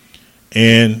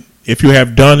 And if you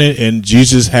have done it and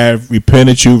Jesus have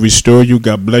repented you, restored you,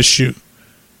 God bless you.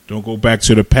 Don't go back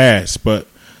to the past. But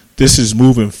this is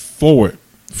moving forward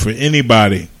for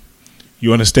anybody.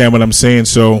 You understand what I'm saying?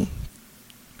 So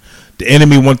The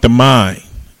enemy want the mind.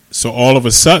 So all of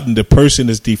a sudden, the person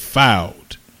is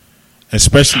defiled,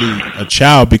 especially a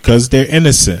child, because they're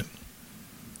innocent.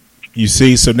 You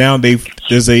see, so now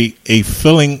there's a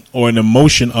feeling or an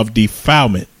emotion of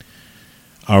defilement.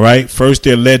 All right. First,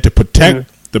 they're led to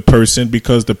protect the person,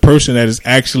 because the person that is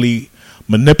actually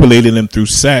manipulating them through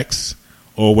sex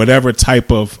or whatever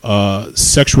type of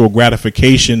sexual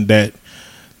gratification that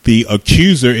the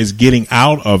accuser is getting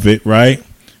out of it, right?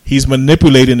 He's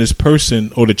manipulating this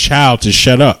person or the child to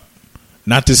shut up,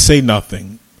 not to say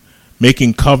nothing,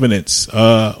 making covenants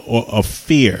of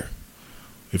fear.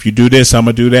 If you do this, I'm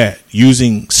going to do that.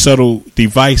 Using subtle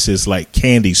devices like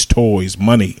candies, toys,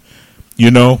 money,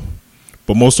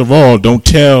 But most of all, don't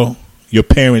tell your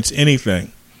parents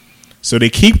anything. So they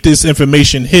keep this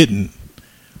information hidden,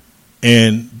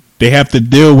 and they have to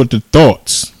deal with the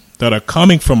thoughts that are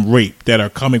coming from rape, that are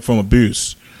coming from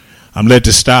abuse. I'm led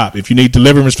to stop. If you need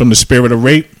deliverance from the spirit of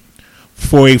rape,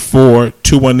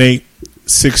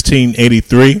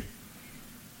 484-218-1683.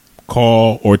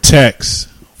 Call or text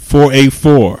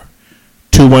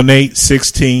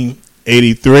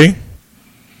 484-218-1683.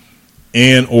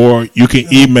 And or you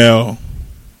can email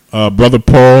Brother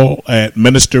Paul at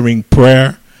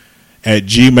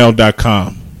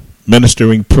ministeringprayer@gmail.com.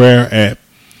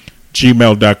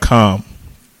 ministeringprayer@gmail.com.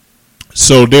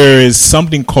 So there is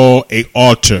something called a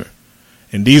altar.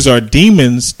 And these are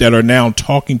demons that are now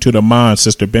talking to the mind,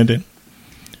 Sister Bendon.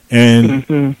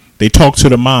 And they talk to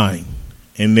the mind.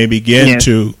 And they begin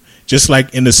to, just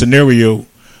like in the scenario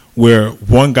where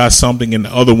one got something and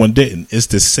the other one didn't. It's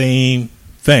the same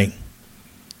thing.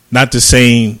 Not the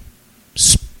same,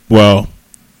 well,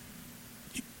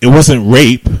 it wasn't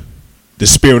rape, the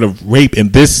spirit of rape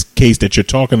in this case that you're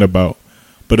talking about,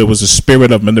 but it was a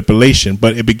spirit of manipulation,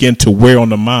 but it began to wear on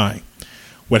the mind.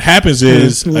 What happens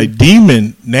is a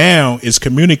demon now is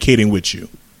communicating with you.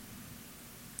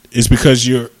 It's because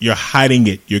you're hiding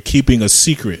it. You're keeping a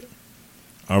secret.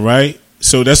 All right?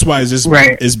 So that's why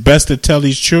it's best to tell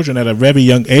these children at a very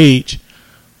young age,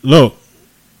 look,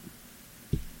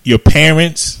 your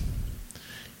parents,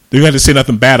 they don't have to say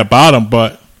nothing bad about them,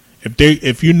 but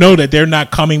if you know that they're not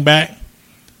coming back,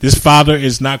 this father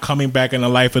is not coming back in the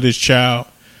life of this child,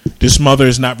 this mother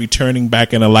is not returning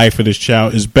back in the life of this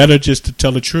child, it's better just to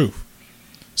tell the truth.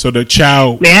 So the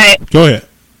child, go ahead.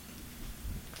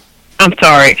 I'm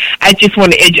sorry. I just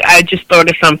thought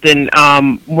of something.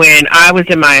 When I was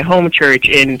in my home church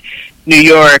in New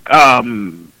York,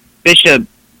 Bishop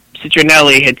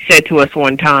Citronelli had said to us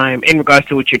one time in regards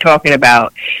to what you're talking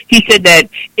about, he said that,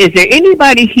 is there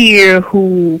anybody here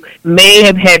who may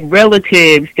have had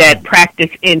relatives that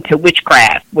practice into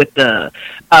witchcraft with the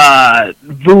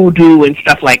voodoo and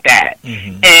stuff like that?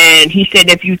 And he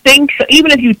said, if you think so, even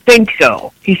if you think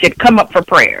so, he said, come up for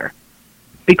prayer,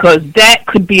 because that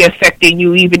could be affecting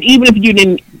you even if you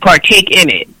didn't partake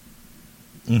in it.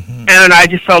 And I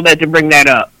just felt that to bring that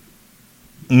up.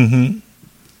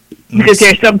 Because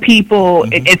there's some people,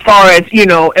 as far as,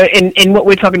 in what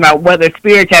we're talking about, whether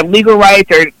spirits have legal rights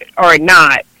or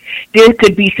not, there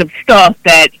could be some stuff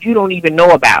that you don't even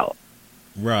know about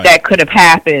that could have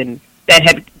happened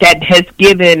that has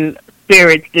given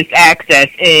spirits this access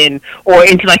or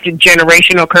into like the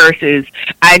generational curses.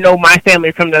 I know my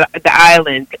family from the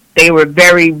islands, they were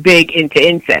very big into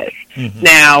incest.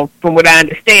 Now, from what I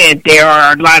understand, there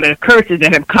are a lot of curses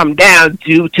that have come down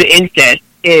due to incest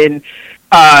in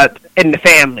the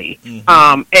family.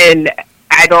 And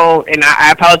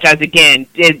I apologize again.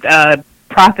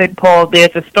 Prophet Paul,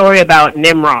 there's a story about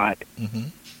Nimrod.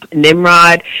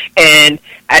 Nimrod, and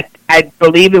I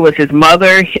believe it was his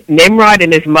mother. Nimrod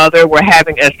and his mother were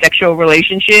having a sexual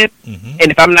relationship, and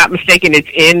if I'm not mistaken, it's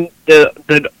in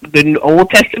the Old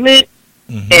Testament.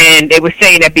 And they were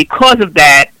saying that because of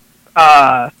that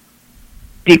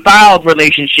defiled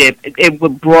relationship, it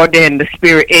would broaden the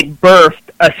spirit. It birthed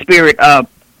a spirit of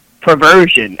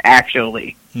perversion,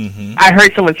 actually. I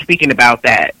heard someone speaking about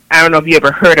that. I don't know if you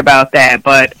ever heard about that,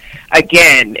 but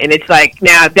again, and it's like,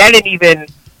 now that didn't even,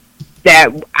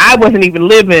 that I wasn't even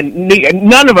living,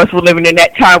 none of us were living in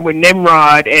that time with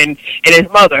Nimrod and his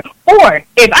mother. Or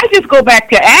if I just go back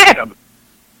to Adam,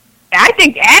 I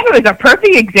think Adam is a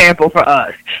perfect example for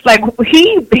us. Like,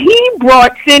 he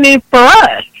brought sin in for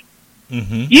us.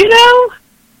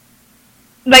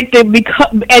 Like,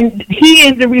 and he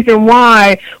is the reason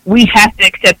why we have to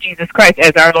accept Jesus Christ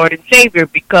as our Lord and Savior,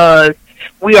 because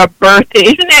we are birthed.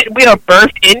 Isn't that we are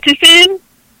birthed into sin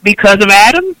because of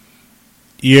Adam?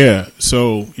 Yeah.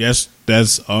 So yes,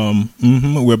 that's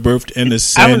we're birthed into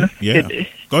sin. Yeah.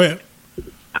 Go ahead.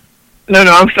 No,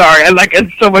 I'm sorry.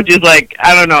 It's so much. Is like,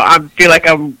 I don't know. I feel like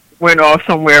I went off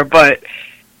somewhere, but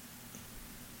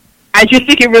I just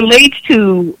think it relates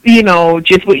to,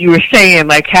 just what you were saying,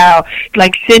 like how,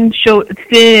 like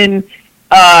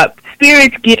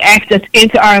spirits get access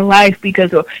into our life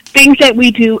because of things that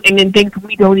we do and then things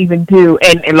we don't even do.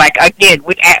 And like, again,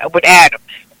 with Adam,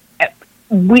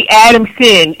 Adam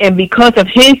sinned, and because of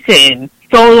his sin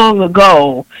so long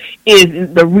ago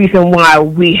is the reason why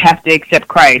we have to accept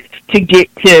Christ to get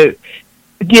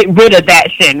rid of that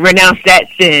sin, renounce that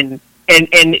sin,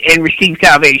 and receive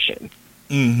salvation.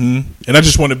 Mm-hmm. And I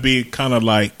just want to be kind of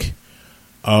like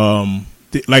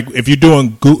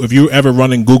if you're ever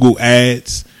running Google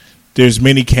Ads, there's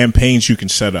many campaigns you can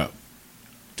set up.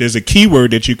 There's a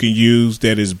keyword that you can use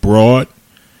that is broad,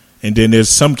 and then there's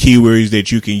some keywords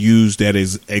that you can use that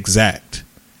is exact.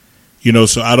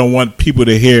 So I don't want people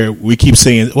to hear, we keep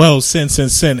saying, well, sin,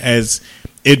 as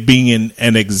it being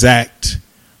an exact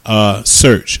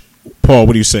search. Paul,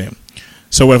 what are you saying?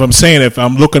 So if I'm saying, if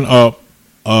I'm looking up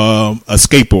a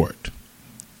skateboard,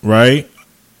 right?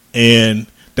 And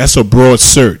that's a broad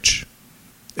search.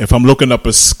 If I'm looking up a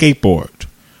skateboard,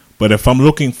 but if I'm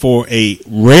looking for a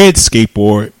red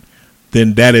skateboard,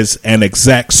 then that is an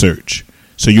exact search.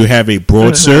 So you have a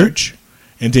broad search,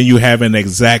 and then you have an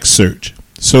exact search.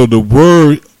 So the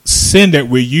word sin that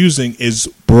we're using is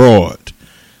broad,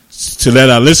 to let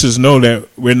our listeners know that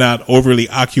we're not overly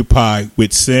occupied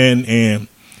with sin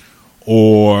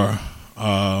or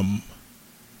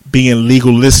being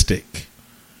legalistic,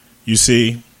 you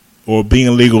see, or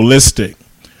being legalistic.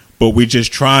 But we're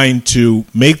just trying to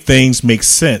make things make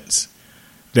sense,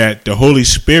 that the Holy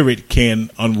Spirit can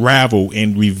unravel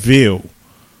and reveal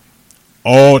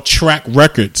all track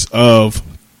records of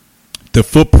the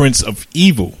footprints of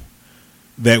evil,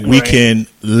 that we can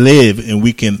live and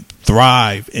we can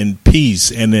thrive in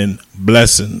peace and in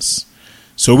blessings.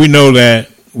 So we know that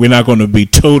we're not going to be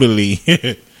totally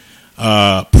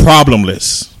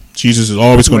problemless. Jesus is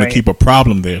always going to keep a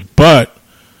problem there, but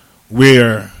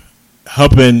we're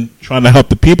trying to help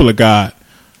the people of God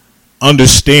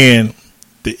understand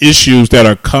the issues that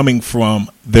are coming from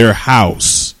their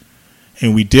house,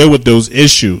 and we deal with those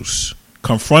issues,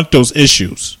 confront those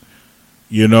issues.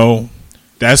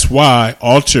 That's why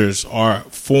altars are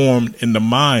formed in the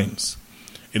minds.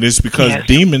 It is because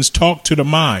demons talk to the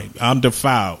mind. I'm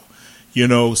defiled.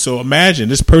 So imagine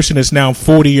this person is now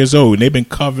 40 years old and they've been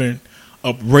covering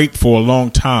up rape for a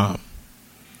long time.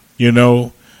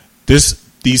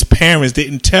 These parents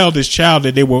didn't tell this child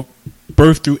that they were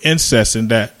birthed through incest and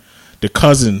that the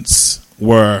cousins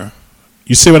were,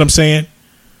 you see what I'm saying?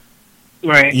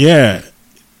 Right. Yeah.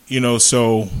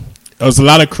 So there's a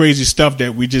lot of crazy stuff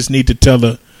that we just need to tell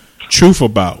the truth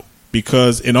about,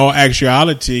 because in all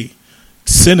actuality,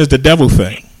 sin is the devil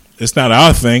thing. It's not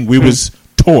our thing. We was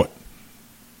taught,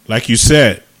 like you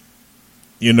said,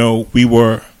 we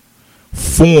were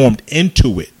formed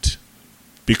into it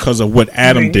because of what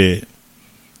Adam did.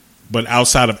 But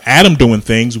outside of Adam doing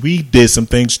things, we did some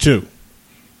things too.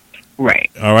 Right.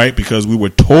 All right. Because we were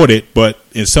taught it, but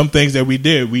in some things that we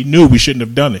did, we knew we shouldn't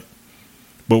have done it,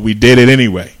 but we did it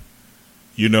anyway.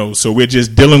 So we're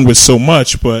just dealing with so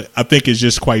much, but I think it's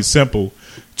just quite simple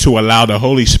to allow the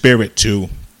Holy Spirit to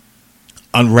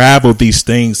unravel these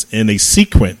things in a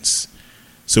sequence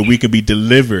so we can be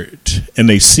delivered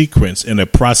in a sequence, in a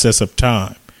process of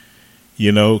time,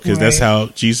 because that's how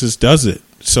Jesus does it.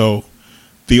 So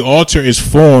the altar is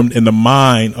formed in the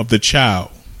mind of the child,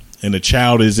 and the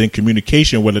child is in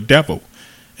communication with the devil,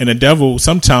 and the devil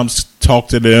sometimes talk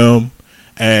to them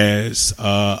as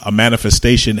a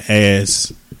manifestation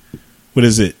as, what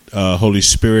is it, Holy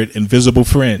Spirit, invisible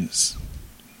friends.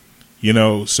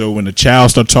 So when the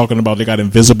child start talking about they got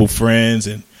invisible friends,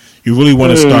 and you really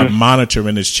want to start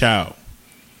monitoring this child.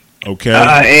 Okay.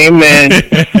 Amen.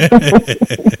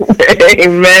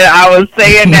 Amen. I was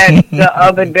saying that the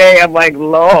other day. I'm like,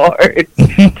 Lord,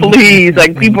 please.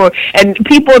 Like people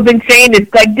have been saying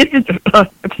this. Like this is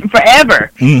forever.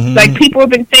 Mm-hmm. Like people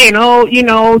have been saying, oh,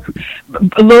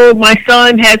 Lord, my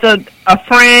son has a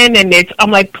friend, and I'm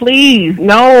like, please,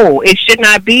 no, it should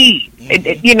not be. And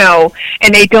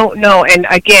they don't know. And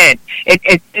again,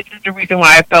 this is the reason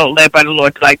why I felt led by the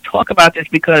Lord to talk about this,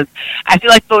 because I feel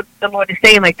like the Lord is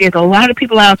saying there's a lot of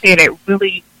people out there that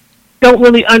really don't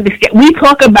really understand. We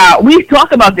talk about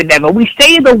the devil. We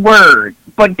say the word,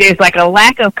 but there's a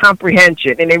lack of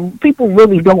comprehension, and people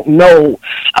really don't know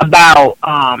about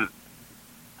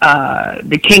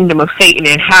the kingdom of Satan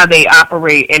and how they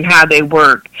operate and how they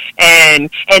work. And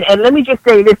let me just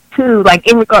say this too,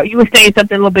 in regard, you were saying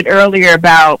something a little bit earlier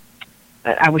about,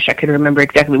 I wish I could remember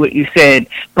exactly what you said,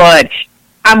 but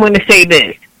I'm going to say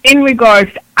this. in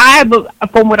regards,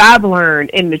 from what I've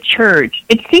learned in the church,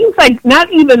 it seems like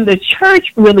not even the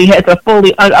church really has a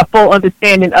full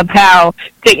understanding of how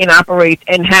Satan operates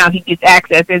and how he gets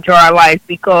access into our life,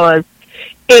 because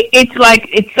it's like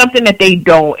it's something that they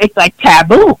don't. It's like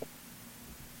taboo.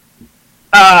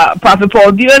 Prophet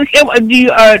Paul, do you understand?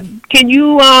 Can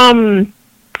you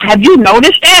have you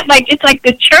noticed that? Like, it's like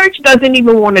the church doesn't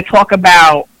even want to talk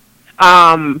about.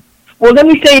 Well, let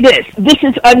me say this. This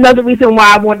is another reason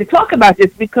why I wanted to talk about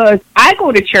this, because I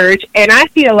go to church and I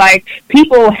feel like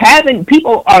people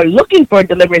are looking for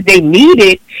deliverance. They need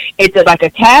it. It's like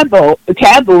a taboo.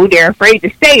 They're afraid to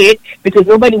say it because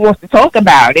nobody wants to talk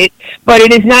about it. But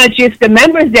it is not just the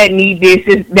members that need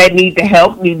this, that need the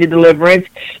help, need the deliverance.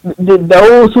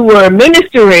 Those who are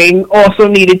ministering also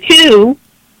need it too.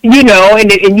 You know,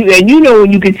 and you know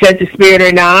when you can sense the spirit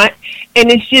or not. And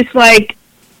it's just like,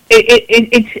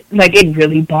 it's like it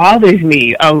really bothers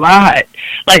me a lot.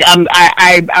 Like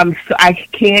I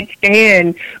can't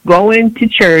stand going to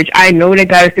church. I know that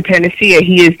God is the panacea.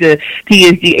 He is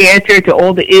the answer to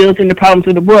all the ills and the problems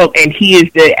of the world, and He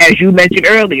is as you mentioned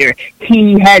earlier,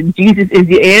 Jesus is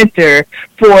the answer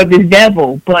for this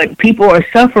devil. But people are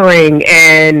suffering,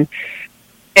 and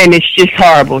it's just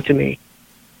horrible to me.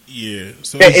 Yeah,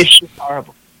 so it's just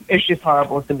horrible. It's just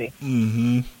horrible to me.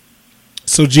 Mm-hmm.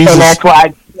 So Jesus, and that's why I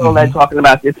feel like talking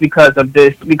about this, because of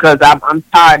this, because I'm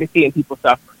tired of seeing people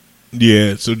suffer.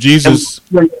 Yeah. So Jesus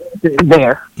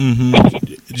there.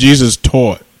 Mm-hmm. Jesus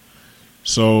taught.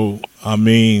 So I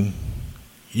mean,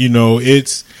 you know,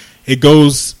 it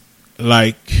goes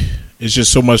like it's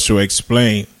just so much to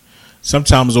explain.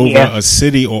 Sometimes over a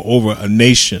city or over a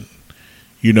nation,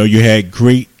 you know, you had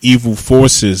great evil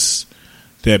forces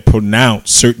that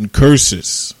pronounce certain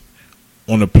curses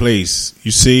on a place.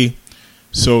 You see.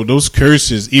 So those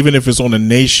curses, even if it's on a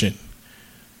nation,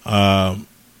 that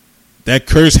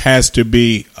curse has to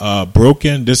be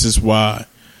broken. This is why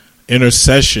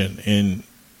intercession and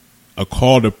a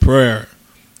call to prayer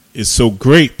is so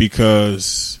great,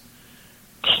 because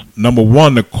number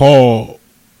one, the call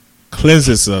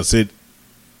cleanses us. It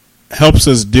helps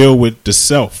us deal with the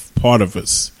self part of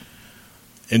us.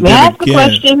 And May I ask a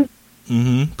question?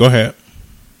 Mm-hmm, go ahead.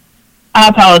 I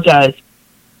apologize.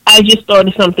 I just thought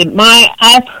of something.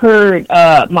 I've heard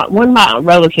one of my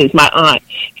relatives, my aunt,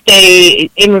 say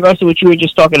in regards to what you were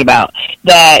just talking about,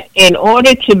 that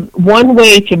one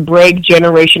way to break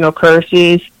generational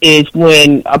curses is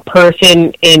when a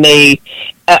person in a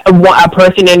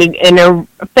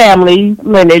family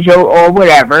lineage or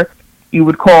whatever you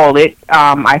would call it.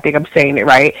 I think I'm saying it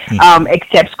right.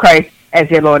 Accepts Christ as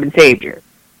their Lord and Savior.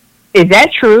 Is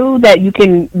that true, that you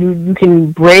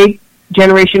can break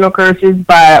generational curses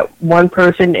by one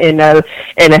person in a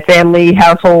family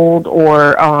household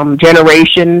or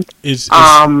generation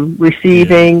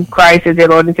receiving Christ as their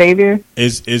Lord and Savior?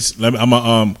 Let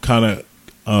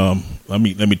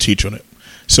me teach on it.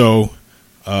 So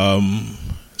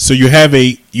you have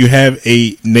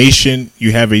a nation,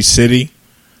 you have a city,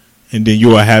 and then you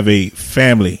will have a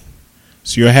family.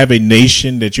 So you have a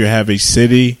nation, that you have a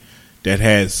city that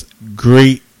has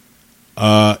great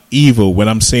evil. What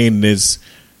I'm saying is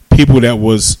people that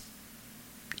was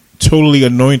totally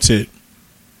anointed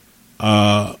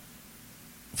for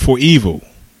evil.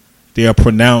 They are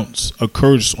pronounced a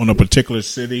curse on a particular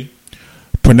city,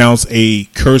 pronounce a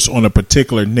curse on a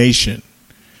particular nation.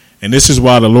 And this is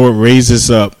why the Lord raises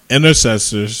up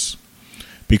intercessors,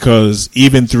 because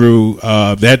even through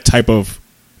that type of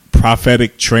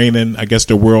prophetic training, I guess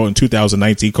the world in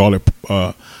 2019 called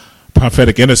it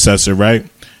prophetic intercessor, right?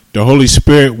 The Holy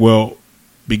Spirit will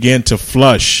begin to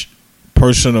flush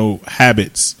personal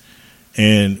habits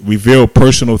and reveal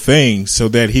personal things so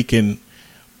that He can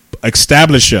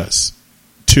establish us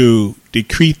to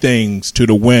decree things to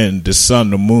the wind, the sun,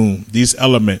 the moon, these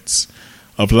elements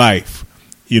of life,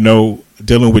 you know,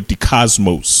 dealing with the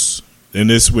cosmos. And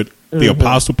this is what the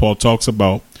Apostle Paul talks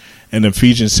about in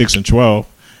Ephesians 6:12,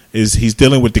 is he's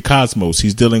dealing with the cosmos.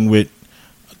 He's dealing with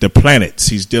the planets.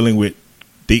 He's dealing with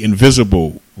the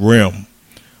invisible realm.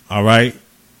 All right.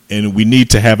 And we need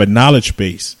to have a knowledge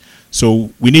base.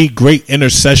 So we need great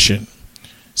intercession.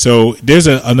 So there's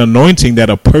an anointing that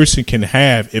a person can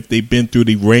have if they've been through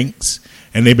the ranks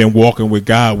and they've been walking with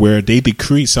God, where they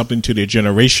decree something to their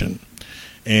generation,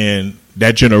 and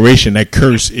that generation, that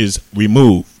curse is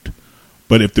removed.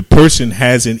 But if the person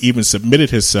hasn't even submitted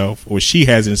herself, or she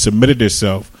hasn't submitted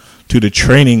herself to the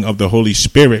training of the Holy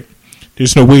Spirit,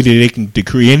 there's no way that they can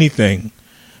decree anything.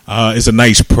 It's a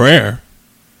nice prayer,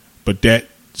 but that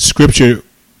scripture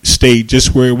stayed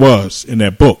just where it was in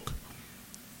that book.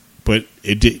 But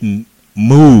it didn't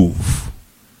move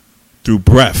through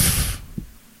breath.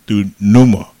 through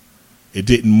pneuma. It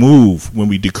didn't move when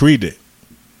we decreed it.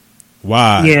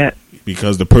 Why? Yeah.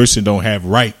 Because the person don't have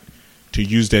right to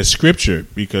use that scripture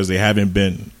because they haven't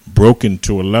been broken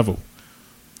to a level.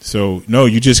 So, no,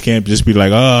 you just can't just be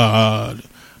like, I'm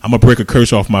going to break a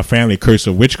curse off my family, curse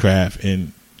of witchcraft.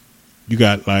 And you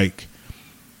got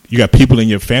people in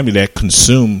your family that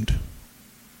consumed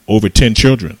over 10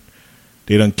 children.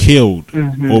 They done killed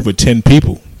over 10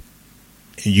 people.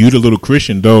 And you, the little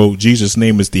Christian, though Jesus'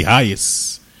 name is the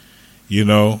highest,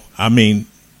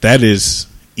 that is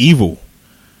evil.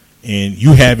 And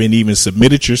you haven't even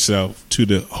submitted yourself to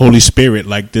the Holy Spirit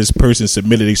like this person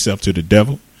submitted himself to the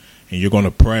devil. And you're going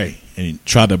to pray and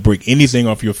try to break anything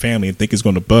off your family and think it's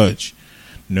going to budge.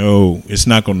 No, it's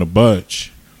not going to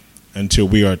budge until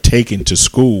we are taken to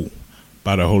school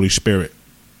by the Holy Spirit.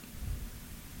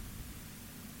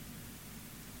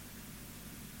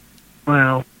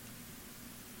 Wow.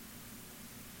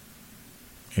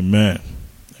 Amen.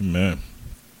 Amen.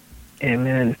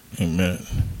 Amen. Amen.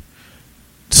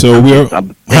 So we're,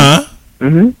 huh?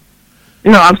 Mm-hmm.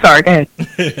 No, I'm sorry. Go ahead.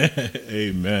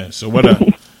 Amen. So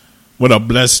what a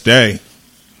blessed day,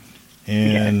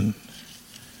 and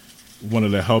we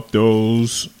wanted to help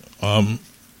those.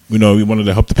 We wanted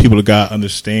to help the people of God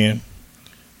understand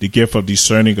the gift of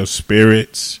discerning of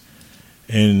spirits,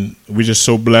 and we're just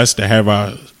so blessed to have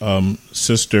our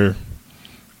sister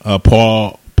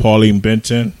Pauline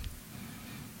Benton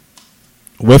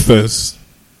with us.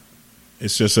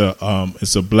 It's just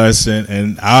it's a blessing,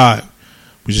 and I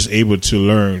was just able to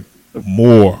learn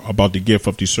more about the gift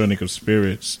of discerning of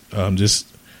spirits. Just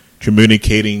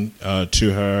communicating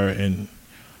to her and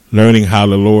learning how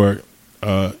the Lord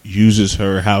uses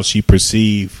her, how she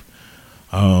perceives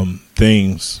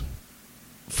things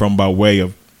from by way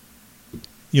of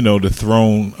the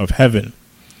throne of heaven.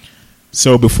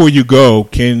 So before you go,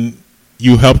 can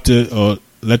you help to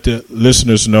let the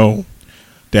listeners know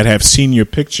that have seen your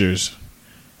pictures,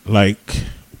 like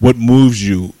what moves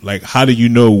you? Like, how do you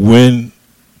know when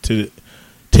to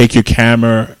take your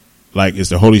camera? Like, is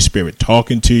the Holy Spirit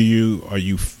talking to you? Are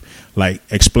you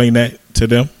explain that to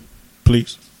them,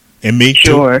 please? And me,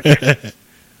 sure.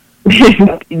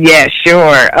 Yeah,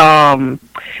 sure. I'm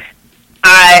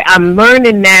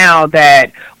learning now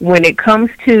that when it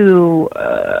comes to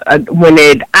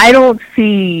I don't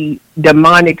see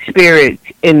demonic spirits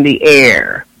in the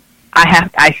air.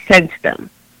 I sense them.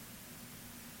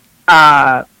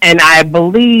 And I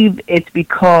believe it's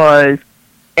because,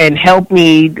 and help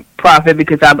me, Prophet,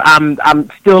 because I'm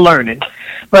still learning.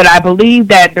 But I believe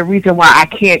that the reason why I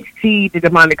can't see the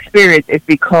demonic spirits is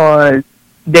because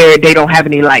they don't have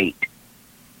any light.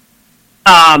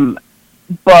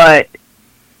 But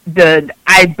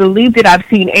I believe that I've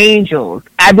seen angels.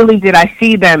 I believe that I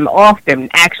see them often.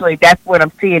 Actually, that's what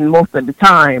I'm seeing most of the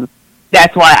time.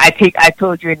 That's why I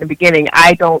told you in the beginning,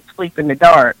 I don't sleep in the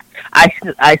dark.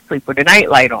 I sleep with a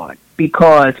nightlight on,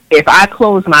 because if I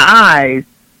close my eyes,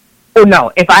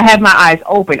 if I have my eyes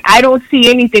open, I don't see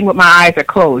anything when my eyes are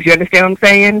closed. You understand what I'm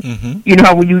saying? Mm-hmm. You know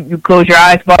how when you close your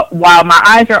eyes, but while my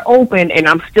eyes are open and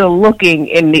I'm still looking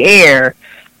in the air,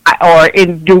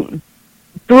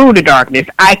 through the darkness,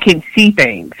 I can see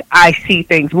things. I see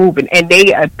things moving, and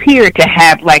they appear to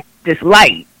have this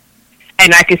light.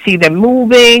 And I can see them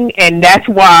moving, and that's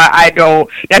why I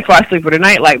sleep with a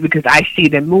nightlight, because I see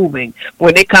them moving.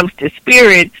 When it comes to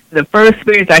spirits, the first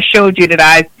spirits I showed you that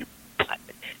I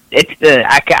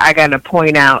gotta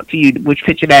point out to you which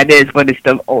picture that is, but it's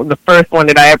the first one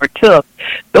that I ever took.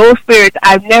 Those spirits,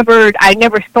 I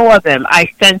never saw them. I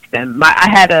sensed them. I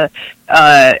had a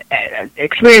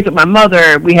experience with my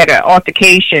mother. We had an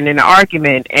altercation and an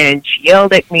argument, and she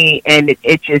yelled at me, and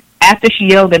it just, after she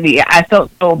yelled at me, I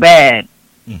felt so bad.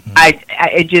 Mm-hmm.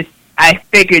 I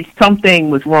figured something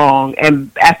was wrong,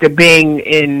 and after being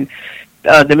in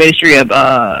the ministry of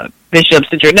Bishop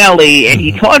Citronelli, and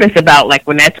he taught us about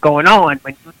when that's going on,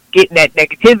 when you get that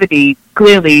negativity,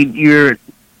 clearly you're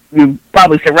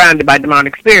probably surrounded by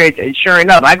demonic spirits. And sure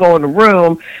enough, I go in the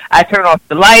room, I turn off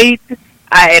the lights,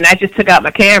 and I just took out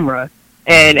my camera,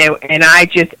 and I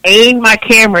just aimed my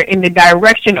camera in the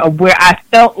direction of where I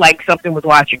felt like something was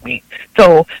watching me.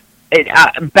 So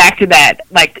back to that,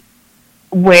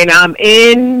 when I'm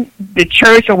in the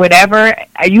church or whatever,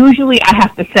 I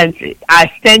have to sense it. I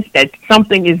sense that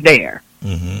something is there.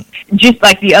 Mm-hmm. Just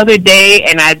like the other day,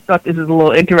 and I thought this was a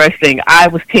little interesting, I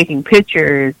was taking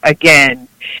pictures again,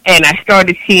 and I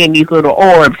started seeing these little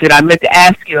orbs that I meant to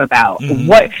ask you about. Mm-hmm.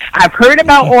 What I've heard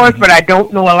about orbs, but I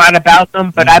don't know a lot about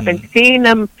them, but I've been seeing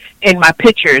them in my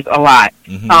pictures a lot.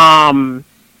 Mm-hmm.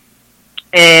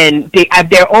 And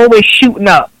they're always shooting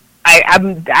up.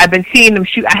 I've been seeing them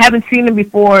shoot. I haven't seen them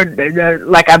before,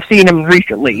 like I've seen them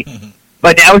recently.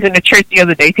 But I was in the church the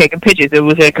other day taking pictures. It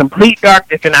was in complete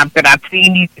darkness, and I've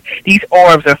seen these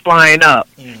orbs are flying up.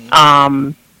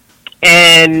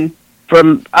 And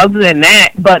from other than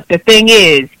that, but the thing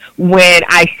is, when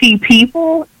I see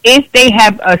people, if they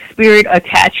have a spirit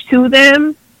attached to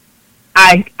them,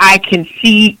 I can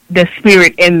see the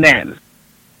spirit in them.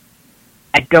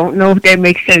 I don't know if that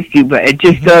makes sense to you, but it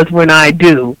just does when I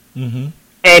do. And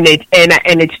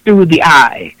it's through the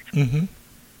eyes.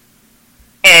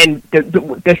 And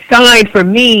the sign for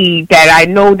me that I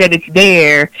know that it's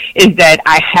there is that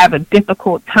I have a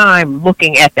difficult time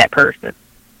looking at that person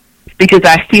because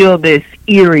I feel this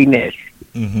eeriness.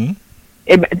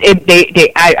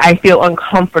 I feel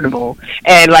uncomfortable.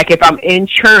 And like if I'm in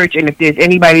church and if there's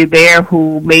anybody there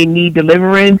who may need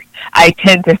deliverance, I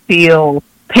tend to feel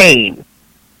pain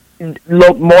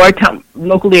more time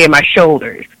locally in my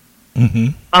shoulders.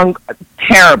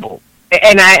 Terrible.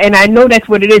 And I know that's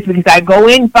what it is because I go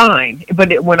in fine,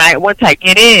 but once I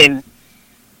get in,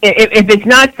 if it's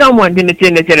not someone, then it's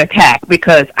an attack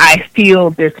because I feel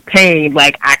this pain.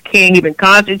 Like I can't even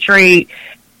concentrate.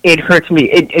 It hurts me.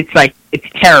 It's like it's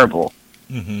terrible.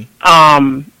 And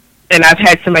I've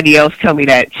had somebody else tell me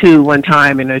that too. One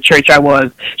time in a church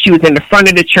she was in the front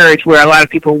of the church where a lot of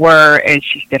people were, and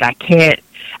she said, "I can't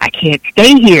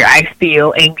stay here. I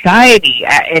feel anxiety."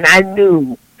 And I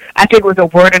knew. I think it was a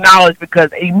word of knowledge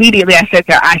because immediately I said,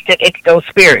 "It's those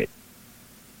spirits.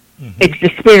 It's the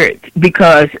spirits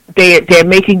because they're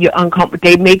making you uncomfortable.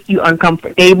 They make you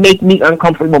uncomfortable. They make me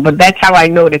uncomfortable. But that's how I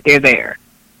know that they're there."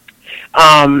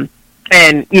 And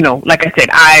like I said,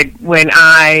 when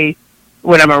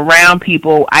I'm around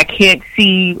people, I can't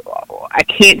see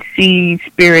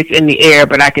spirits in the air,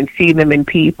 but I can see them in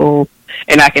people,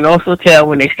 and I can also tell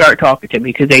when they start talking to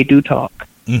me because they do talk.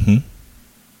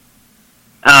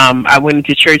 I went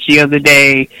into church the other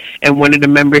day, and one of the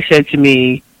members said to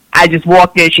me, I just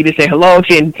walked in, she didn't say hello,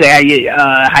 she didn't say,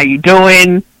 how you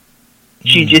doing?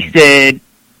 She just said,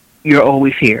 "You're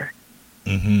always here."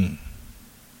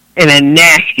 In a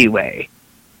nasty way.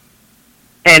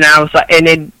 And I was like,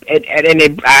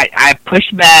 I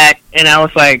pushed back, and I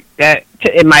was like, that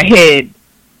in my head,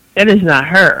 that is not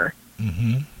her.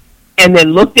 And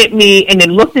then looked at me, and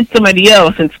then looked at somebody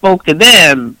else and spoke to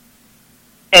them.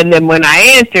 And then when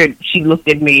I answered, she looked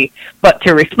at me, but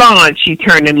to respond, she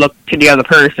turned and looked to the other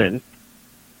person.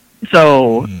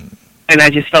 So, and I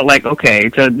just felt like, okay,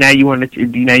 so now you're going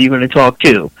to talk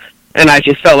too. And I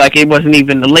just felt like it wasn't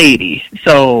even the lady.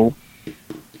 So,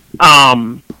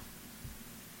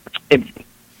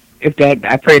 if that,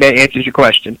 I pray that answers your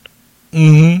question.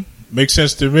 Makes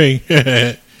sense to me.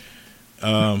 Yeah,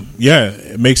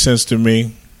 it makes sense to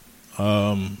me.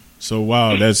 So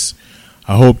wow,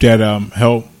 I hope that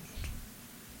help,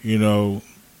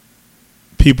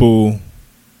 people.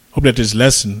 Hope that this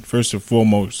lesson, first and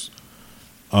foremost,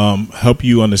 help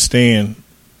you understand,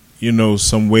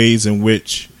 some ways in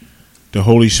which the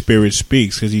Holy Spirit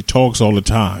speaks, because He talks all the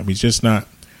time. He's just not.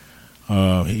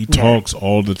 He talks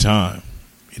all the time.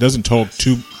 He doesn't talk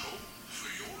too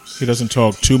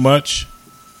much,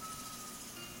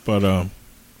 but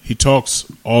He talks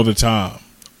all the time.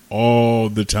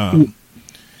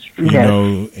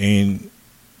 And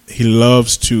He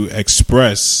loves to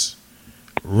express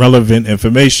relevant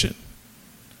information.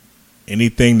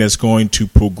 Anything that's going to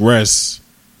progress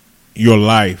your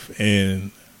life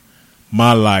and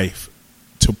my life,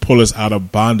 to pull us out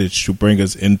of bondage, to bring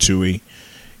us into a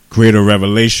greater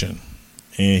revelation.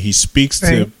 And He speaks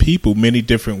to people many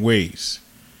different ways.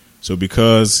 So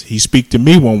because He speaks to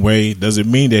me one way, doesn't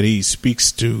mean that He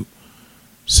speaks to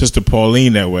Sister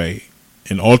Pauline that way.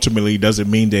 And ultimately doesn't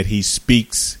mean that He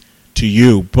speaks to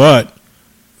you, but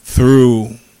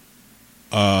through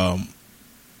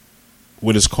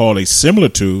what is called a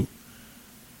similitude,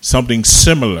 something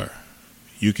similar.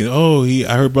 You can,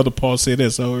 I heard Brother Paul say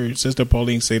this, I heard Sister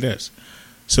Pauline say this.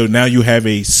 So now you have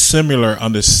a similar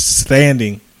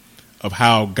understanding of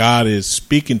how God is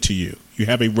speaking to you. You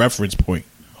have a reference point.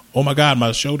 Oh my God,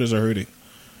 my shoulders are hurting.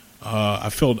 I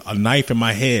feel a knife in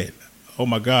my head. Oh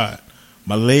my God.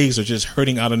 My legs are just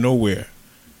hurting out of nowhere.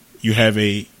 You have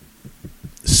a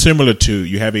similitude.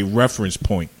 You have a reference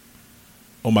point.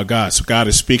 Oh, my God. So God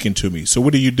is speaking to me. So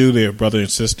what do you do there, brother and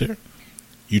sister?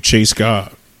 You chase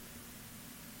God.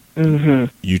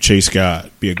 You chase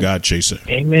God. Be a God chaser.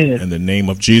 Amen. In the name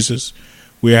of Jesus,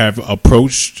 we have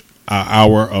approached our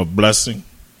hour of blessing.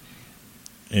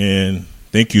 And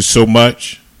thank you so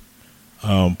much,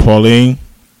 Pauline,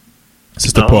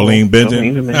 Sister Pauline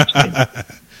Benden,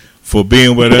 for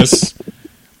being with us.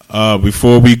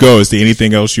 Before we go, is there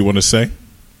anything else you want to say?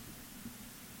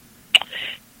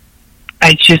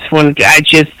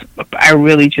 I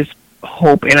really just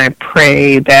hope and I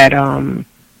pray that,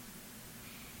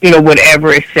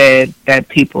 whatever is said, that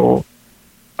people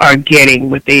are getting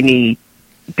what they need.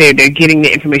 They're getting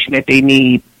the information that they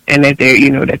need, and that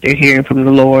they're hearing from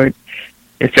the Lord.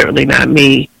 It's certainly not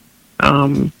me.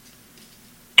 And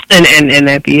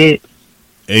that be it.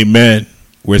 Amen.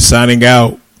 We're signing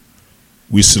out.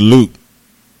 We salute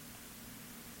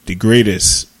the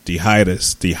greatest, the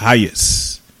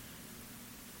highest,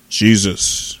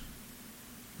 Jesus.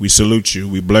 We salute you.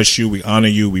 We bless you. We honor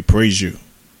you. We praise you.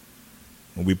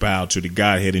 And we bow to the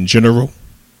Godhead in general.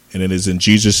 And it is in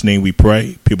Jesus' name we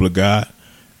pray. People of God,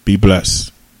 be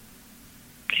blessed.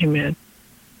 Amen.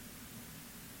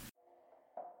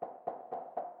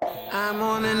 I'm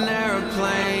on an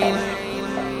airplane,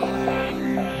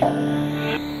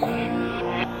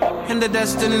 and the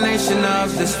destination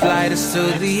of this flight is to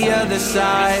the other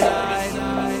side.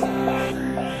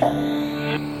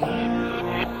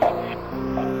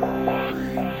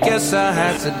 Guess I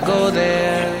had to go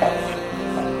there.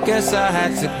 Guess I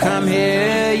had to come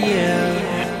here,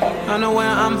 yeah. I know where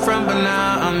I'm from, but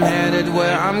now I'm headed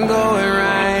where I'm going,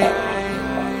 right?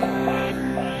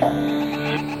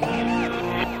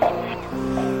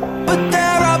 But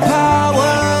there are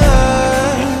powers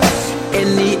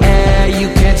in the air, you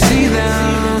can't see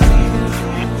them.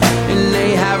 And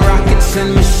they have rockets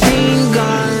and machine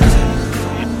guns,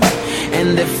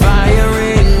 and they're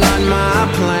firing on my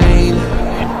plane.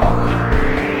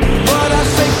 But I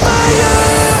say fire.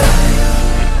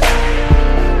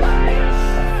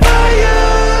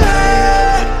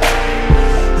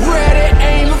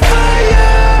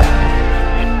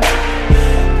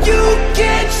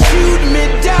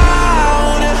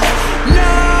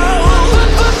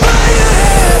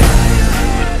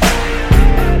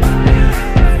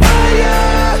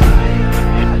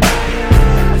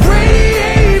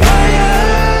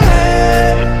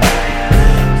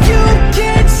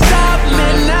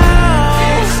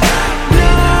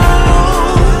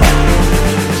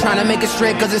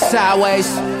 Straight cause it's sideways.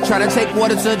 Trying to take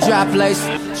water to a dry place.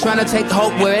 Trying to take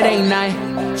hope where it ain't night.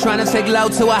 Trying to take low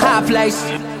to a high place.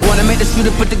 Wanna make the shooter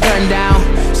put the gun down,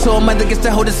 so a mother gets to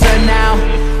hold the son now.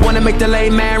 Wanna make the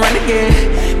lame man run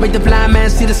again, make the blind man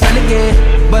see the sun again.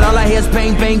 But all I hear is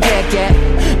bang, bang, gat, gat.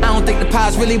 I don't think the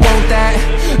pops really want that.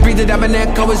 Breathe it up and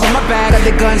neck always on my back. Got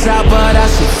the guns out but I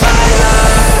see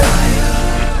fire.